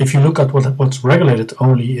 If you look at what's regulated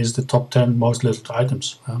only is the top 10 most listed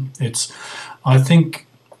items. It's, I think,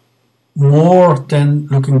 more than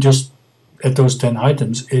looking just at those 10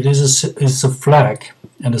 items, it's a flag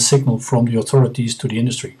and a signal from the authorities to the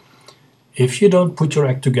industry. If you don't put your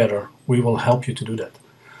act together, we will help you to do that.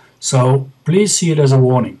 So please see it as a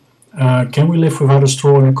warning. Can we live without a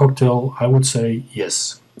straw in a cocktail? I would say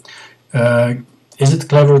yes. Is it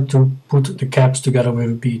clever to put the caps together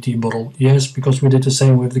with a PET bottle? Yes, because we did the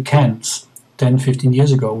same with the cans 10, 15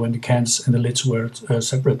 years ago when the cans and the lids were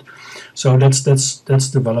separate. So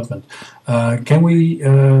that's development. Can we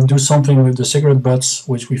do something with the cigarette butts,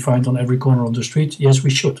 which we find on every corner of the street? Yes,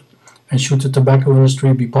 we should. And should the tobacco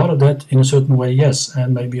industry be part of that in a certain way? Yes,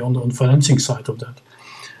 and maybe on the financing side of that.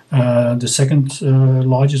 The second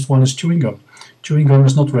largest one is chewing gum. Chewing gum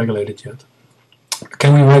is not regulated yet.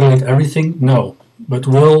 Can we regulate everything? No. But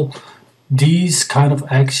will these kind of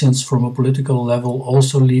actions from a political level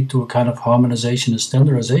also lead to a kind of harmonization and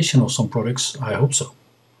standardization of some products? I hope so.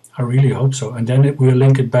 I really hope so. And then we'll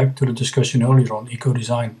link it back to the discussion earlier on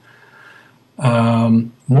eco-design.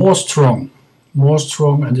 More strong,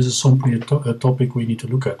 and this is simply a topic we need to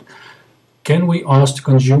look at. Can we ask the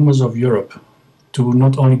consumers of Europe to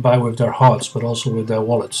not only buy with their hearts, but also with their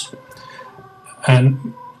wallets?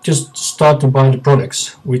 And just start to buy the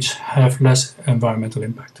products which have less environmental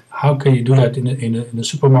impact. How can you do that in a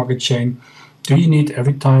supermarket chain? Do you need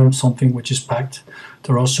every time something which is packed?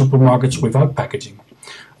 There are supermarkets without packaging.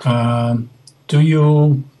 Do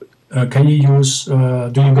you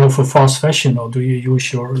go for fast fashion, or do you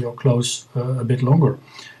use your clothes a bit longer?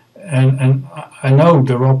 And I know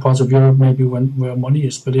there are parts of Europe maybe where money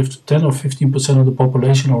is, but if 10 or 15% of the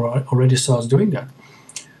population already starts doing that,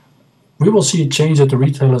 we will see a change at the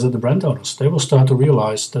retailers, at the brand owners. They will start to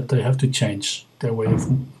realize that they have to change their way of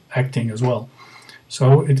acting as well.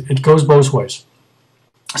 So it goes both ways.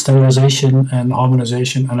 Standardization and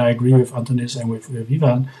harmonization, and I agree with Antonis and with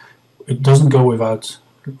Ivan, it doesn't go without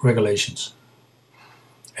regulations.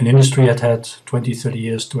 An industry had 20, 30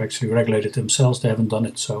 years to actually regulate it themselves. They haven't done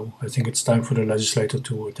it, so I think it's time for the legislator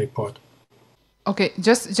to take part. Okay,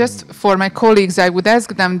 just for my colleagues, I would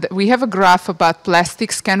ask them, we have a graph about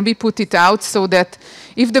plastics. Can we put it out so that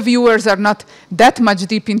if the viewers are not that much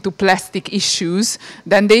deep into plastic issues,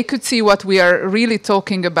 then they could see what we are really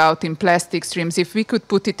talking about in plastic streams? If we could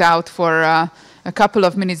put it out for a couple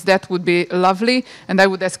of minutes, that would be lovely. And I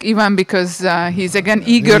would ask Ivan, because he's again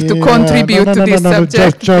eager to contribute to this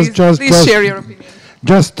subject. Please share your opinion.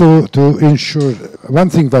 Just to ensure, one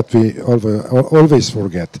thing that we always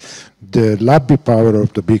forget, the lobby power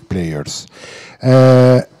of the big players.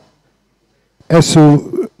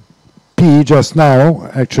 SOP just now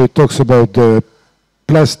actually talks about the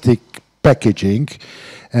plastic packaging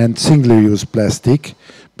and single-use plastic,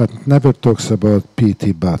 but never talks about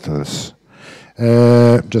PET bottles.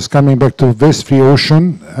 Just coming back to waste-free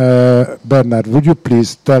ocean, Bernard, would you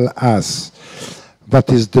please tell us what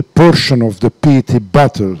is the portion of the PET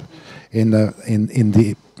bottle in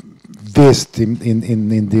the waste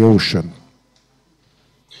in the ocean?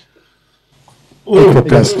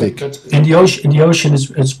 Microplastic. In the ocean,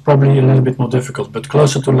 it's probably a little bit more difficult, but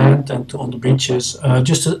closer to land and on the beaches.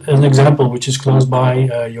 Just an example, which is close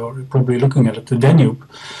by. You're probably looking at it, the Danube.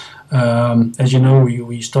 As you know,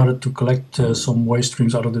 we started to collect some waste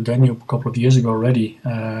streams out of the Danube a couple of years ago already,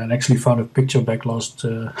 and actually found a picture back last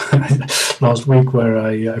week where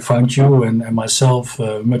I found you and myself,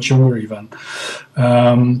 much younger even.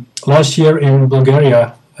 Last year in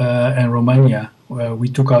Bulgaria and Romania, we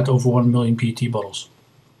took out over 1 million PET bottles,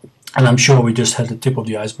 and I'm sure we just had the tip of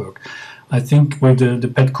the iceberg. I think with the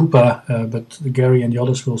PET Coupa, but Gary and the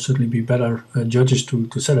others will certainly be better judges to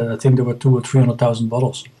say that. I think there were 200,000 or 300,000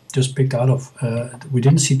 bottles just picked out of. We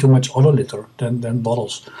didn't see too much other litter than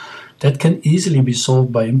bottles. That can easily be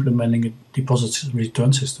solved by implementing a deposit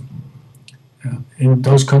return system. In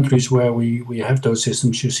those countries where we have those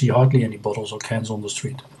systems, you see hardly any bottles or cans on the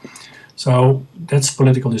street. So that's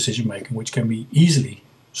political decision making, which can be easily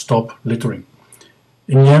stop littering.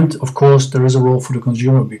 In the end, of course, there is a role for the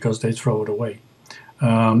consumer because they throw it away.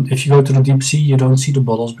 If you go to the deep sea, you don't see the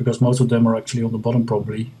bottles because most of them are actually on the bottom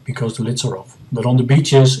probably because the lids are off. But on the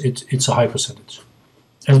beaches, it's a high percentage.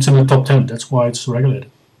 And it's in the top 10, that's why it's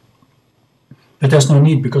regulated. But there's no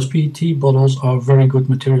need because PET bottles are very good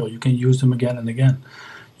material. You can use them again and again.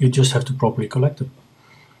 You just have to properly collect them.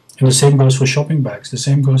 And the same goes for shopping bags. The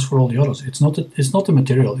same goes for all the others. It's not the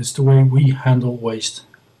material, it's the way we handle waste.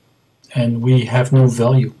 And we have no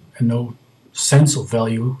value and no sense of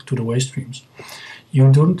value to the waste streams.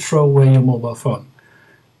 You don't throw away your mobile phone.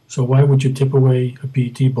 So why would you tip away a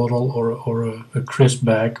PET bottle or a crisp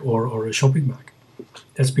bag or a shopping bag?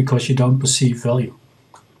 That's because you don't perceive value.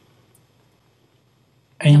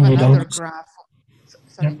 And you don't. Graph.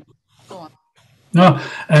 Sorry. Yeah. Go on. No,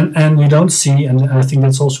 and we don't see, and I think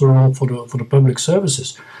that's also a role for the public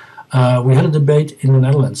services. We had a debate in the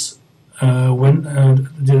Netherlands when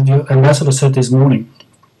the ambassador said this morning.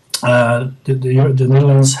 The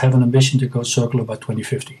Netherlands have an ambition to go circular by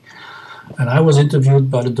 2050. And I was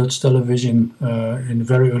interviewed by the Dutch television in the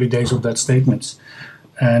very early days of that statement.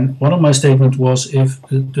 And one of my statements was, if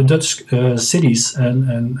the Dutch cities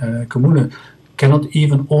and communes cannot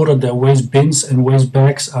even order their waste bins and waste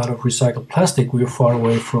bags out of recycled plastic, we are far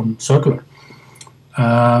away from circular.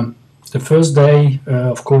 The first day,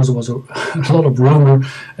 of course, there was a lot of rumor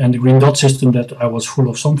and the green dot system that I was full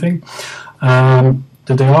of something.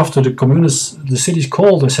 The day after, the cities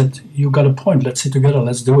called and said, "You got a point, let's sit together,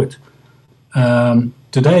 let's do it."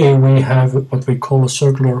 Today we have what we call a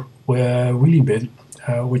circular wheelie bin,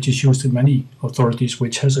 which is used in many authorities,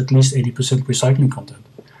 which has at least 80% recycling content.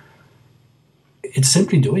 It's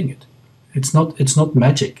simply doing it. It's not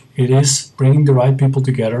magic. It is bringing the right people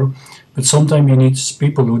together, but sometimes you need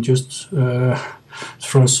people who just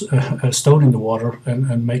throw a stone in the water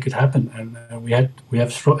and make it happen. And we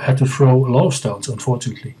had to throw a lot of stones,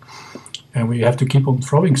 unfortunately, and we have to keep on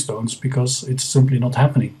throwing stones because it's simply not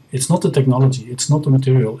happening. It's not the technology, it's not the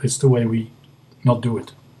material, it's the way we not do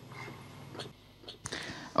it.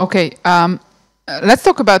 Okay. Let's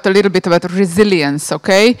talk about a little bit about resilience,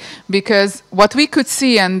 okay? Because what we could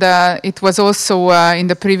see, and it was also in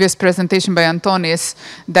the previous presentation by Antonis,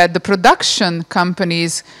 that the production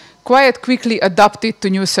companies quite quickly adapted to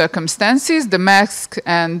new circumstances. The masks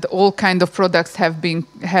and all kind of products have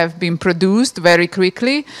been produced very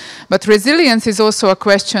quickly. But resilience is also a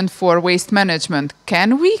question for waste management.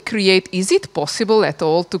 Can we create? Is it possible at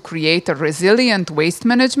all to create a resilient waste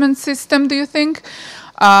management system? Do you think?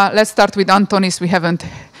 Let's start with Antonis. We haven't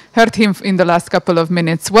heard him in the last couple of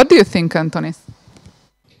minutes. What do you think, Antonis?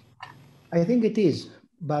 I think it is,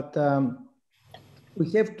 but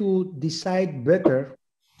we have to decide better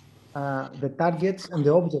the targets and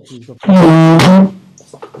the objectives of it.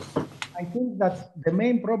 I think that the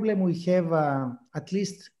main problem we have, at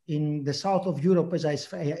least in the south of Europe, as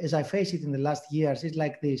I face it in the last years, is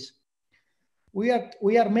like this. We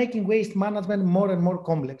are making waste management more and more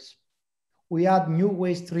complex. We add new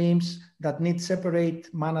waste streams that need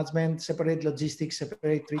separate management, separate logistics,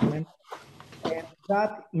 separate treatment, and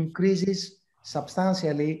that increases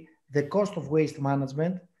substantially the cost of waste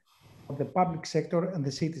management of the public sector and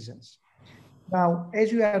the citizens. Now,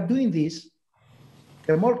 as we are doing this,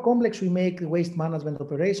 the more complex we make the waste management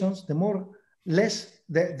operations, the more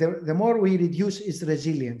we reduce its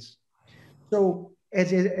resilience. So,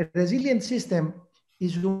 as a resilient system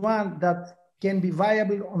is one that can be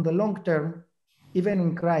viable on the long term, even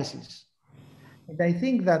in crisis. And I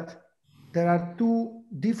think that there are two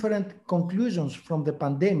different conclusions from the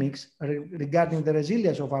pandemics regarding the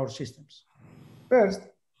resilience of our systems. First,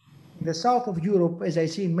 in the south of Europe, as I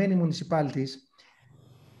see in many municipalities,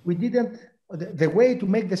 the way to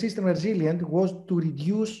make the system resilient was to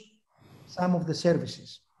reduce some of the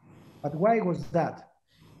services. But why was that?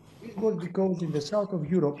 It was because in the south of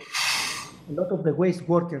Europe, a lot of the waste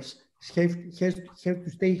workers have to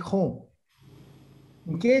stay home.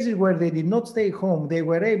 In cases where they did not stay home, they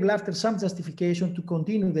were able, after some justification, to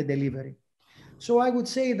continue the delivery. So I would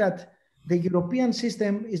say that the European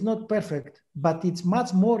system is not perfect, but it's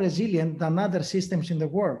much more resilient than other systems in the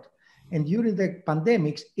world. And during the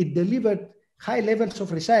pandemics, it delivered high levels of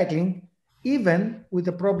recycling, even with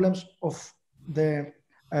the problems of the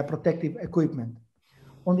protective equipment.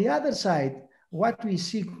 On the other side, what we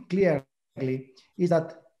see clearly is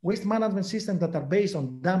that waste management systems that are based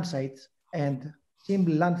on dump sites and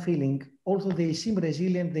simple landfilling, although they seem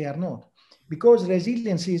resilient, they are not. Because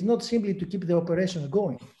resiliency is not simply to keep the operations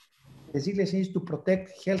going. Resilience is to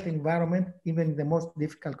protect health environment, even in the most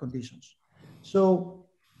difficult conditions. So,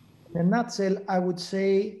 in a nutshell, I would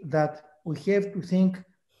say that we have to think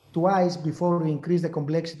twice before we increase the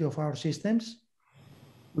complexity of our systems.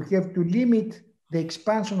 We have to limit the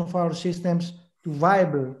expansion of our systems to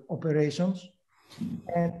viable operations,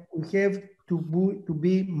 and we have to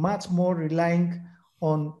be much more relying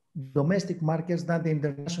on domestic markets than the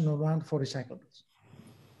international one for recyclables.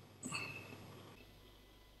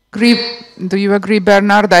 Do you agree,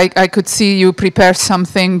 Bernard? I could see you prepare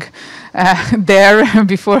something there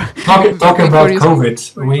before. Talking about COVID,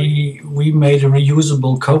 we made a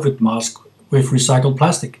reusable COVID mask with recycled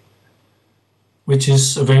plastic, which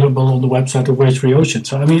is available on the website of Waste Free Ocean.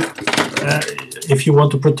 So I mean, if you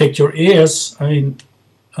want to protect your ears, I mean,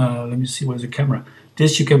 let me see, where's the camera?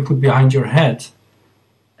 This you can put behind your head.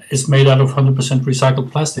 It's made out of 100%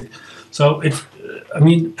 recycled plastic. So it, I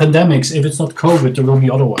mean, pandemics, if it's not COVID, there will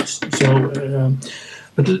be other ones. So,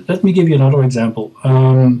 but let me give you another example.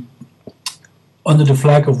 Under the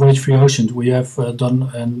flag of Waste Free Oceans, we have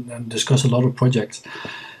done and discussed a lot of projects.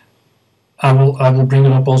 I will bring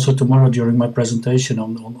it up also tomorrow during my presentation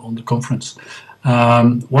on the conference.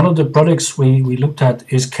 One of the products we looked at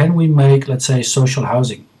is, can we make, let's say, social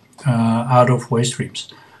housing out of waste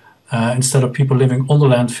streams? instead of people living on the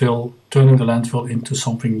landfill, turning the landfill into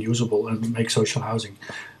something usable and make social housing.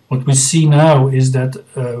 What we see now is that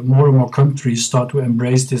more and more countries start to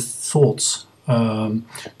embrace these thoughts.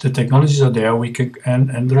 The technologies are there.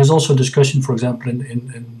 And there is also discussion, for example,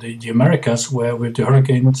 in the Americas, where with the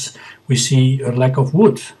hurricanes we see a lack of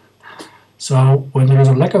wood. So when there is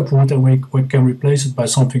a lack of wood and we can replace it by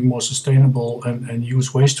something more sustainable and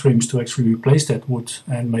use waste streams to actually replace that wood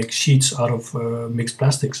and make sheets out of mixed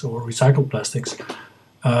plastics or recycled plastics,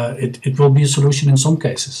 it will be a solution in some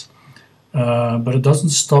cases. But it doesn't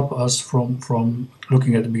stop us from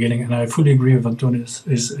looking at the beginning. And I fully agree with Antonis,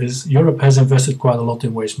 is Europe has invested quite a lot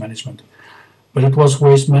in waste management. But it was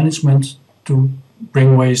waste management to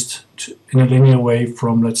bring waste in a linear way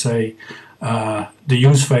from, let's say, the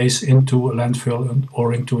use phase into a landfill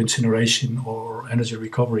or into incineration or energy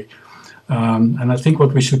recovery. And I think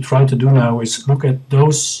what we should try to do now is look at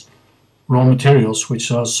those raw materials which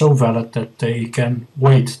are so valid that they can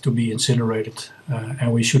wait to be incinerated.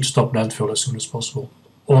 And we should stop landfill as soon as possible,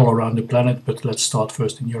 all around the planet, but let's start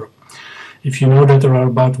first in Europe. If you know that there are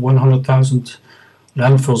about 100,000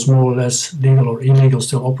 landfills, more or less legal or illegal,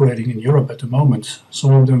 still operating in Europe at the moment,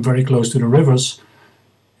 some of them very close to the rivers,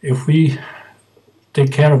 if we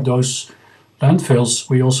take care of those landfills,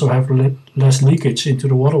 we also have less leakage into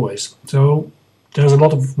the waterways. So there's a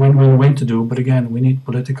lot of win-win-win to do, but again, we need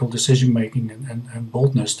political decision-making and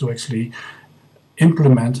boldness to actually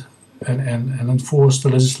implement and enforce the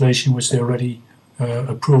legislation which they already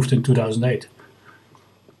approved in 2008.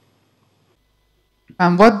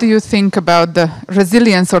 And what do you think about the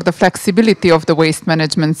resilience or the flexibility of the waste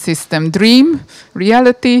management system? Dream?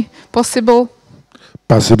 Reality? Possible?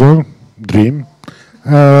 Possible, dream,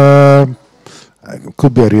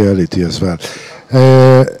 could be a reality as well.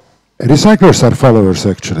 Recyclers are followers,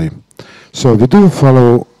 actually. So we do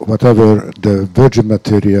follow whatever the virgin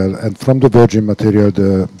material, and from the virgin material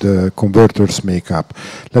the converters make up.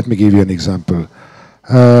 Let me give you an example.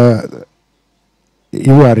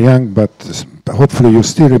 You are young, but hopefully you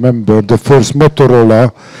still remember the first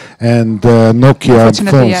Motorola and Nokia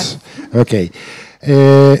phones. Yes. Okay.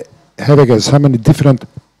 Have a guess, how many different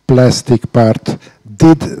plastic parts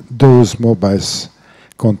did those mobiles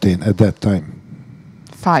contain at that time?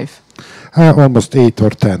 5. Almost 8 or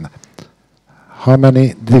 10. How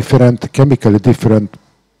many different, chemically different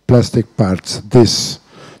plastic parts this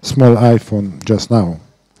small iPhone just now?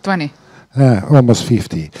 20. Almost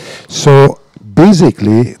 50. So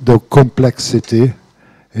basically the complexity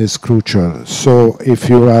is crucial. So if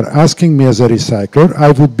you are asking me as a recycler,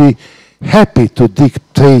 I would be happy to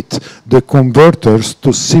dictate the converters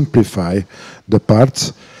to simplify the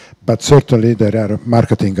parts, but certainly there are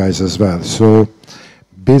marketing guys as well. So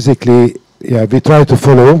basically, yeah, we try to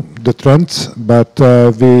follow the trends, but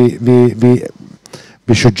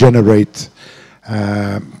we should generate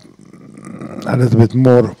a little bit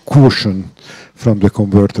more caution from the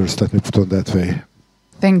converters, let me put it that way.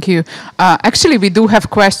 Thank you. Actually, we do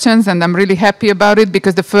have questions, and I'm really happy about it,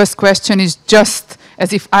 because the first question is just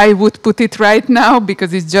as if I would put it right now,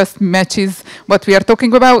 because it just matches what we are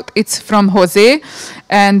talking about. It's from Jose.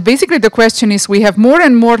 And basically the question is, we have more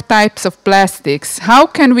and more types of plastics. How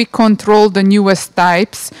can we control the newest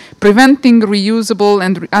types, preventing reusable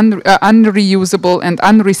and unreusable and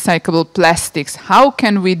unrecyclable plastics? How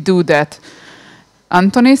can we do that?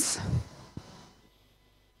 Antonis?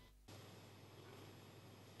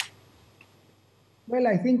 Well,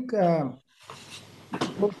 I think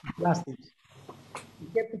plastics,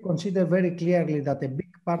 we have to consider very clearly that a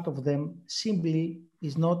big part of them simply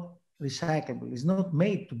is not recyclable, is not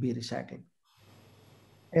made to be recycled.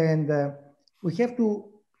 And we have to,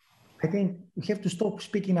 I think, we have to stop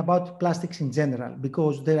speaking about plastics in general,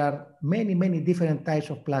 because there are many, many different types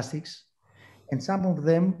of plastics, and some of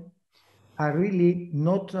them are really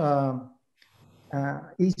not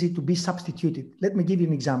easy to be substituted. Let me give you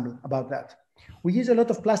an example about that. We use a lot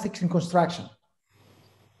of plastics in construction.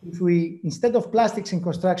 If we, instead of plastics in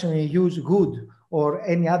construction, we use wood or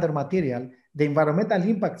any other material, the environmental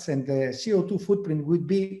impacts and the CO2 footprint would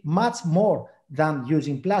be much more than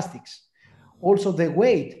using plastics. Also, the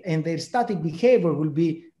weight and the static behavior will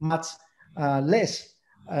be much less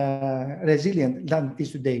resilient than it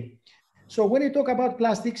is today. So when you talk about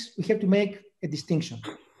plastics, we have to make a distinction.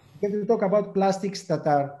 We have to talk about plastics that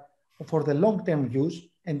are for the long-term use.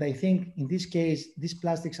 And I think in this case, these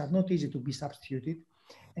plastics are not easy to be substituted.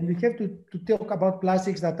 And we have to talk about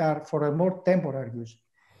plastics that are for a more temporary use.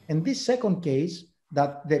 And this second case,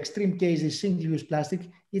 that the extreme case is single-use plastic,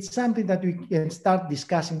 it's something that we can start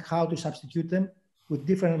discussing how to substitute them with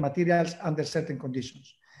different materials under certain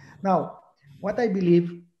conditions. Now, what I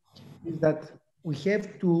believe is that we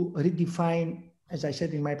have to redefine, as I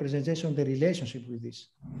said in my presentation, the relationship with this.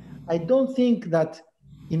 I don't think that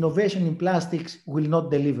innovation in plastics will not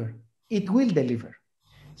deliver. It will deliver.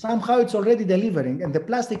 Somehow it's already delivering, and the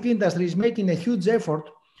plastic industry is making a huge effort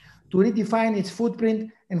to redefine its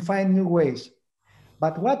footprint and find new ways.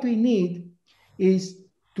 But what we need is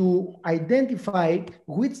to identify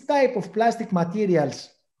which type of plastic materials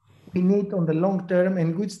we need on the long term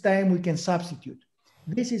and which time we can substitute.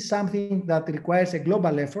 This is something that requires a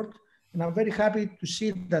global effort, and I'm very happy to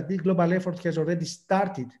see that this global effort has already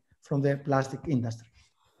started from the plastic industry.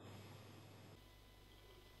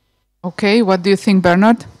 Okay, what do you think,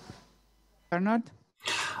 Bernard? Bernard?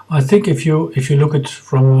 I think if you look at it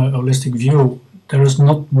from a holistic view, there is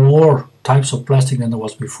not more types of plastic than there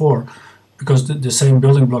was before, because the same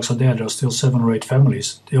building blocks are there. There are still 7 or 8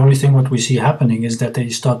 families. The only thing what we see happening is that they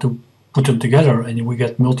start to put them together, and we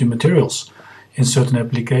get multi-materials in certain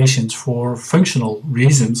applications for functional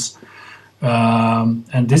reasons.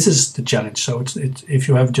 And this is the challenge. So it's if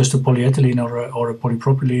you have just a polyethylene or a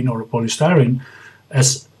polypropylene or a polystyrene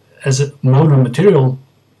as a mono material,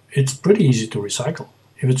 it's pretty easy to recycle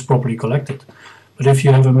if it's properly collected. But if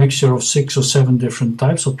you have a mixture of 6 or 7 different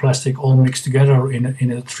types of plastic all mixed together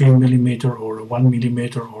in a 3 millimeter or a 1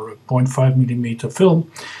 millimeter or a 0.5 millimeter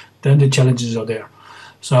film, then the challenges are there.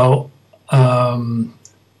 So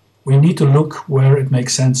we need to look where it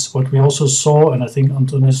makes sense. What we also saw, and I think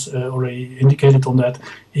Antonis already indicated on that,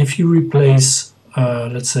 if you replace,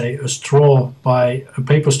 let's say, a straw by a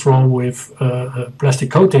paper straw with a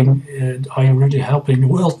plastic coating, are you really helping the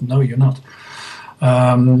world? No, you're not.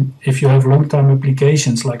 If you have long-term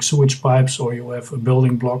applications like sewage pipes, or you have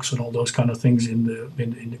building blocks and all those kind of things in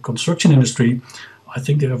the construction industry, I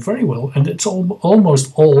think they are very well, and it's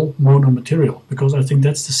almost all mono-material, because I think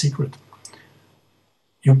that's the secret.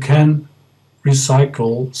 You can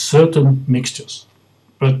recycle certain mixtures,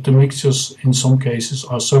 but the mixtures in some cases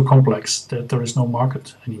are so complex that there is no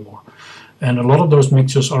market anymore. And a lot of those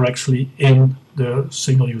mixtures are actually in the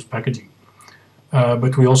single-use packaging.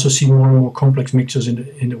 But we also see more and more complex mixtures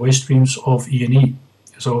in the waste streams of E&E,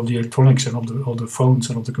 so of the electronics and of the phones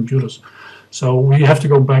and of the computers. So we have to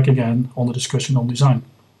go back again on the discussion on design.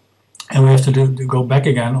 And we have to go back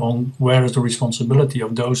again on where is the responsibility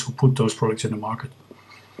of those who put those products in the market.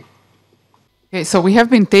 Okay, so we have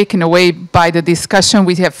been taken away by the discussion.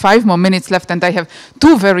 We have 5 more minutes left, and I have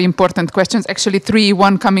 2 very important questions. Actually 3,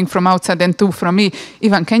 1 coming from outside and 2 from me.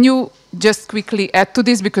 Ivan, can you just quickly add to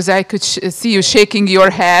this, because I could see you shaking your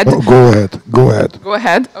head. Oh, go ahead, go ahead. Go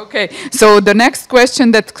ahead, okay. So the next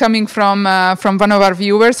question that's coming from one of our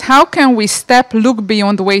viewers: how can we look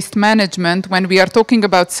beyond waste management when we are talking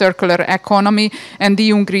about circular economy and the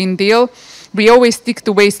EU Green Deal? We always stick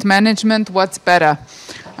to waste management. What's better?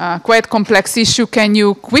 Quite complex issue. Can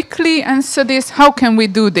you quickly answer this? How can we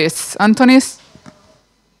do this? Antonis?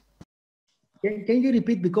 Can you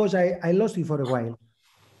repeat, because I lost you for a while?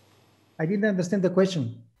 I didn't understand the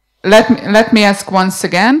question. Let me ask once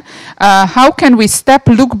again. How can we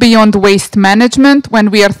look beyond waste management when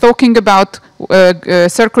we are talking about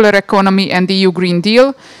circular economy and the EU Green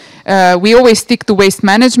Deal? We always stick to waste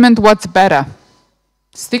management. What's better?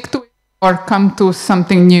 Stick to it or come to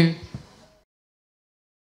something new?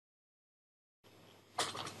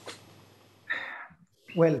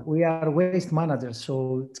 Well, we are waste managers,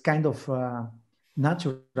 so it's kind of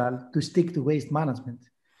natural to stick to waste management.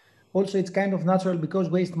 Also, it's kind of natural because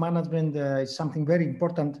waste management is something very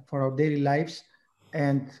important for our daily lives.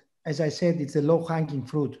 And as I said, it's a low-hanging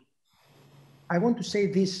fruit. I want to say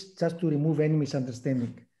this just to remove any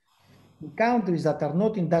misunderstanding. In countries that are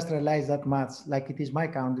not industrialized that much, like it is my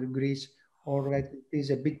country, Greece, or like it is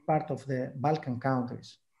a big part of the Balkan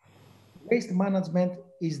countries, waste management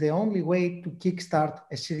is the only way to kickstart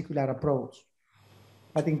a circular approach.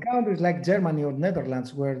 But in countries like Germany or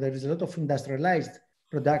Netherlands, where there is a lot of industrialized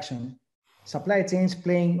production, supply chains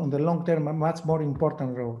playing on the long term a much more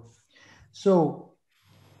important role. So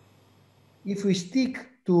if we stick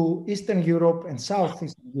to Eastern Europe and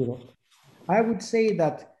Southeastern Europe, I would say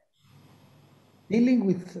that dealing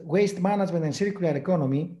with waste management and circular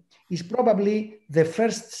economy is probably the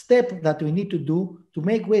first step that we need to do to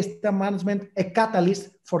make waste management a catalyst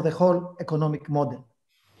for the whole economic model.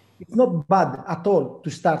 It's not bad at all to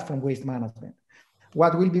start from waste management.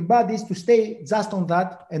 What will be bad is to stay just on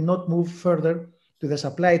that and not move further to the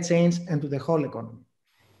supply chains and to the whole economy.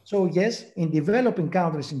 So yes, in developing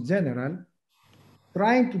countries in general,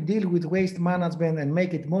 trying to deal with waste management and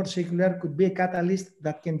make it more circular could be a catalyst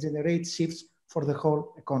that can generate shifts for the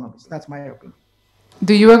whole economy. That's my opinion.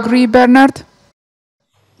 Do you agree, Bernard?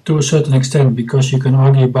 To a certain extent, because you can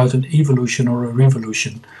argue about an evolution or a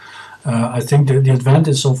revolution. I think the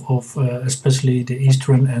advantage of especially the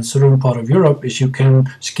eastern and southern part of Europe is you can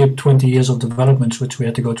skip 20 years of developments which we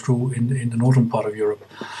had to go through in the northern part of Europe.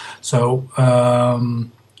 So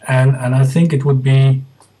and I think it would be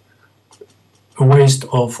a waste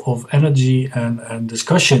of energy and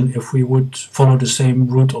discussion if we would follow the same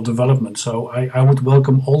route of development. So I would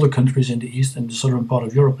welcome all the countries in the east and the southern part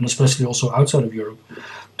of Europe, and especially also outside of Europe,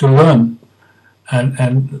 to learn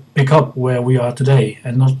and pick up where we are today,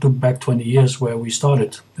 and not look back 20 years where we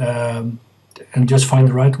started, and just find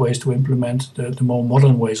the right ways to implement the more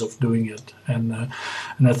modern ways of doing it. And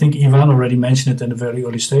I think Ivan already mentioned it in the very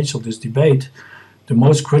early stage of this debate. The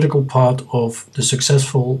most critical part of the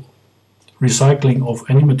successful recycling of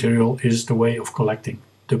any material is the way of collecting.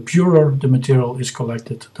 The purer the material is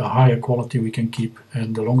collected, the higher quality we can keep,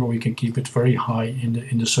 and the longer we can keep it very high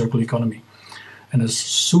in the circular economy. And as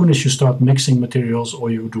soon as you start mixing materials or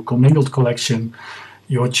you do commingled collection,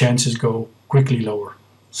 your chances go quickly lower.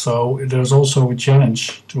 So there's also a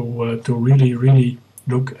challenge to really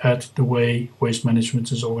look at the way waste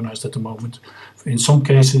management is organized at the moment. In some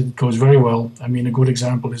cases it goes very well. I mean, a good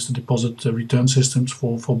example is the deposit return systems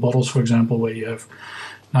for bottles, for example, where you have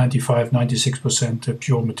 95–96%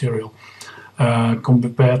 pure material,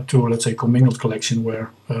 compared to, let's say, commingled collection, where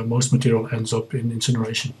most material ends up in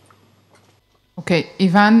incineration. Okay,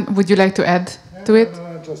 Ivan, would you like to add to it?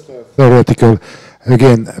 Just theoretical.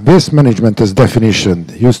 Again, waste management as definition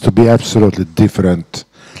used to be absolutely different,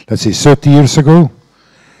 let's say 30 years ago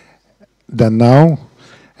than now.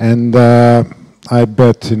 And I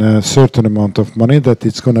bet in a certain amount of money that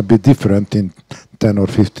it's going to be different in 10 or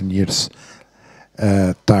 15 years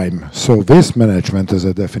time. So waste management as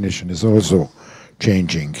a definition is also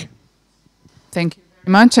changing. Thank you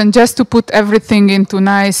very much. And just to put everything into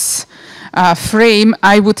nice frame,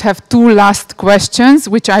 I would have two last questions,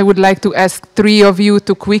 which I would like to ask three of you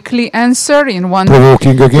to quickly answer in one.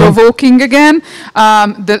 Provoking again.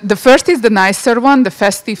 The first is the nicer one. The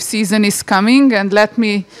festive season is coming, and let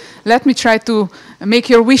me try to make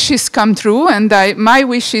your wishes come true. And my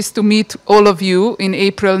wish is to meet all of you in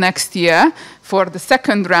April next year for the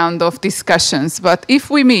second round of discussions. But if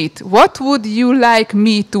we meet, what would you like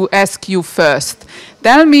me to ask you first?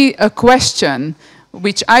 Tell me a question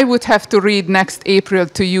which I would have to read next April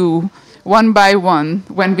to you, one by one,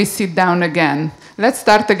 when we sit down again. Let's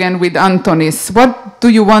start again with Antonis. What do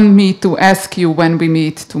you want me to ask you when we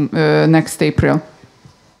meet next April?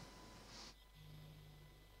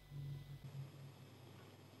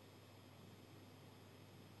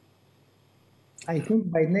 I think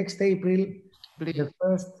by next April, the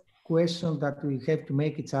first question that we have to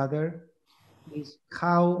make each other is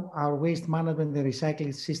how our waste management and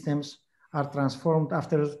recycling systems are transformed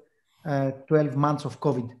after 12 months of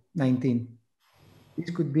COVID-19. This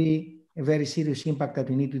could be a very serious impact that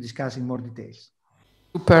we need to discuss in more details.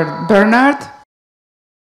 Super. Bernard?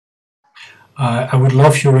 I would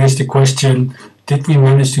love you to raise the question, did we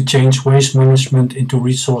manage to change waste management into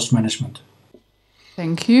resource management?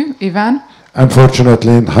 Thank you. Ivan?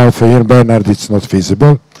 Unfortunately, in half a year, Bernard, it's not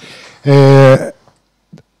feasible. I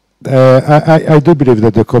do believe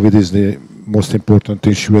that the COVID is the most important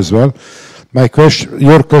issue as well.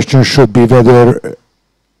 Your question should be whether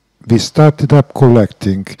we started up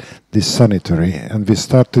collecting this sanitary and we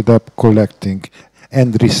started up collecting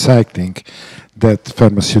and recycling that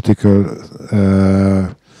pharmaceutical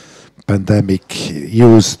pandemic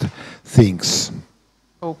used things.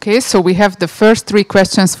 Okay, so we have the first three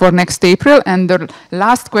questions for next April, and the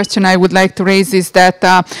last question I would like to raise is that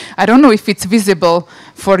I don't know if it's visible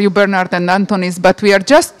for you, Bernard and Antonis, but we are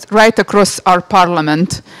just right across our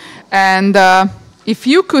parliament, and if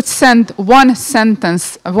you could send one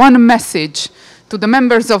sentence, one message to the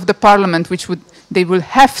members of the parliament, which they will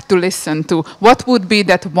have to listen to, what would be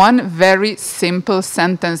that one very simple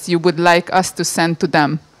sentence you would like us to send to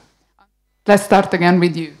them? Let's start again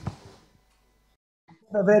with you.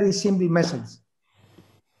 A very simple message.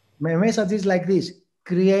 My message is like this: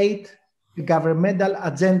 create a governmental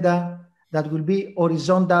agenda that will be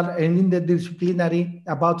horizontal and interdisciplinary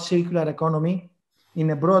about circular economy in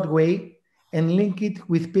a broad way and link it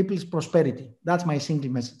with people's prosperity. That's my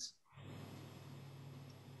single message.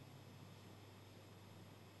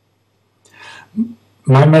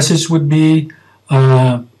 My message would be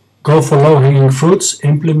go for low-hanging fruits,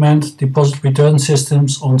 implement deposit return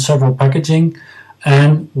systems on several packaging,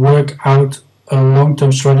 and work out a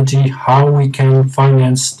long-term strategy how we can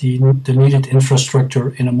finance the needed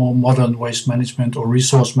infrastructure in a more modern waste management or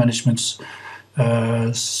resource management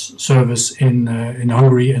service in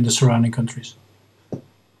Hungary and the surrounding countries.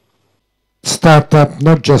 Start up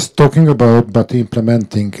not just talking about but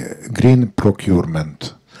implementing green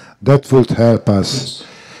procurement. That would help us,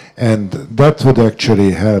 and that would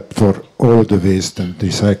actually help for all the waste and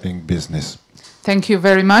recycling business. Thank you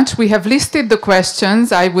very much. We have listed the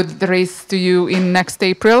questions I would raise to you in next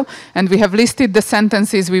April, and we have listed the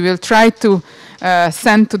sentences we will try to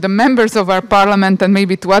send to the members of our parliament and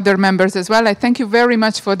maybe to other members as well. I thank you very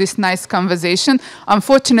much for this nice conversation.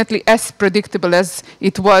 Unfortunately, as predictable as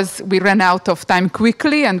it was, we ran out of time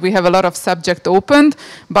quickly and we have a lot of subject opened,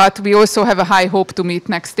 but we also have a high hope to meet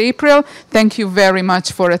next April. Thank you very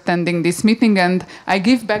much for attending this meeting, and I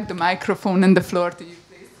give back the microphone and the floor to you.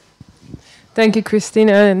 Thank you,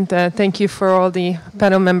 Krisztina, and thank you for all the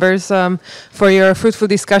panel members for your fruitful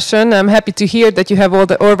discussion. I'm happy to hear that you have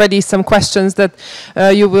already some questions that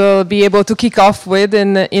you will be able to kick off with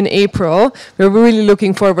in April. We're really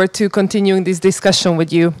looking forward to continuing this discussion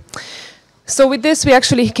with you. So with this, we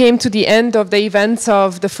actually came to the end of the events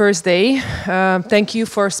of the first day. Thank you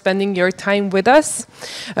for spending your time with us.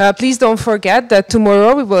 Please don't forget that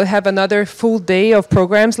tomorrow we will have another full day of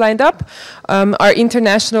programs lined up. Our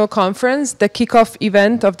international conference, the kickoff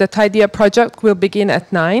event of the Tidy Up project, will begin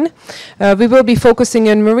at 9. We will be focusing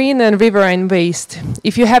on marine and riverine waste.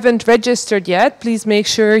 If you haven't registered yet, please make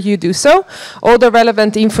sure you do so. All the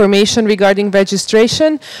relevant information regarding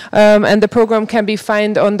registration and the program can be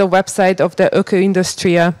found on the website of the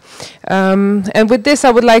ÖKOINDUSTRIA. And with this, I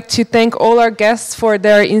would like to thank all our guests for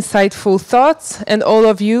their insightful thoughts and all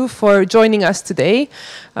of you for joining us today.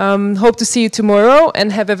 Hope to see you tomorrow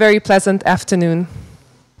and have a very pleasant afternoon.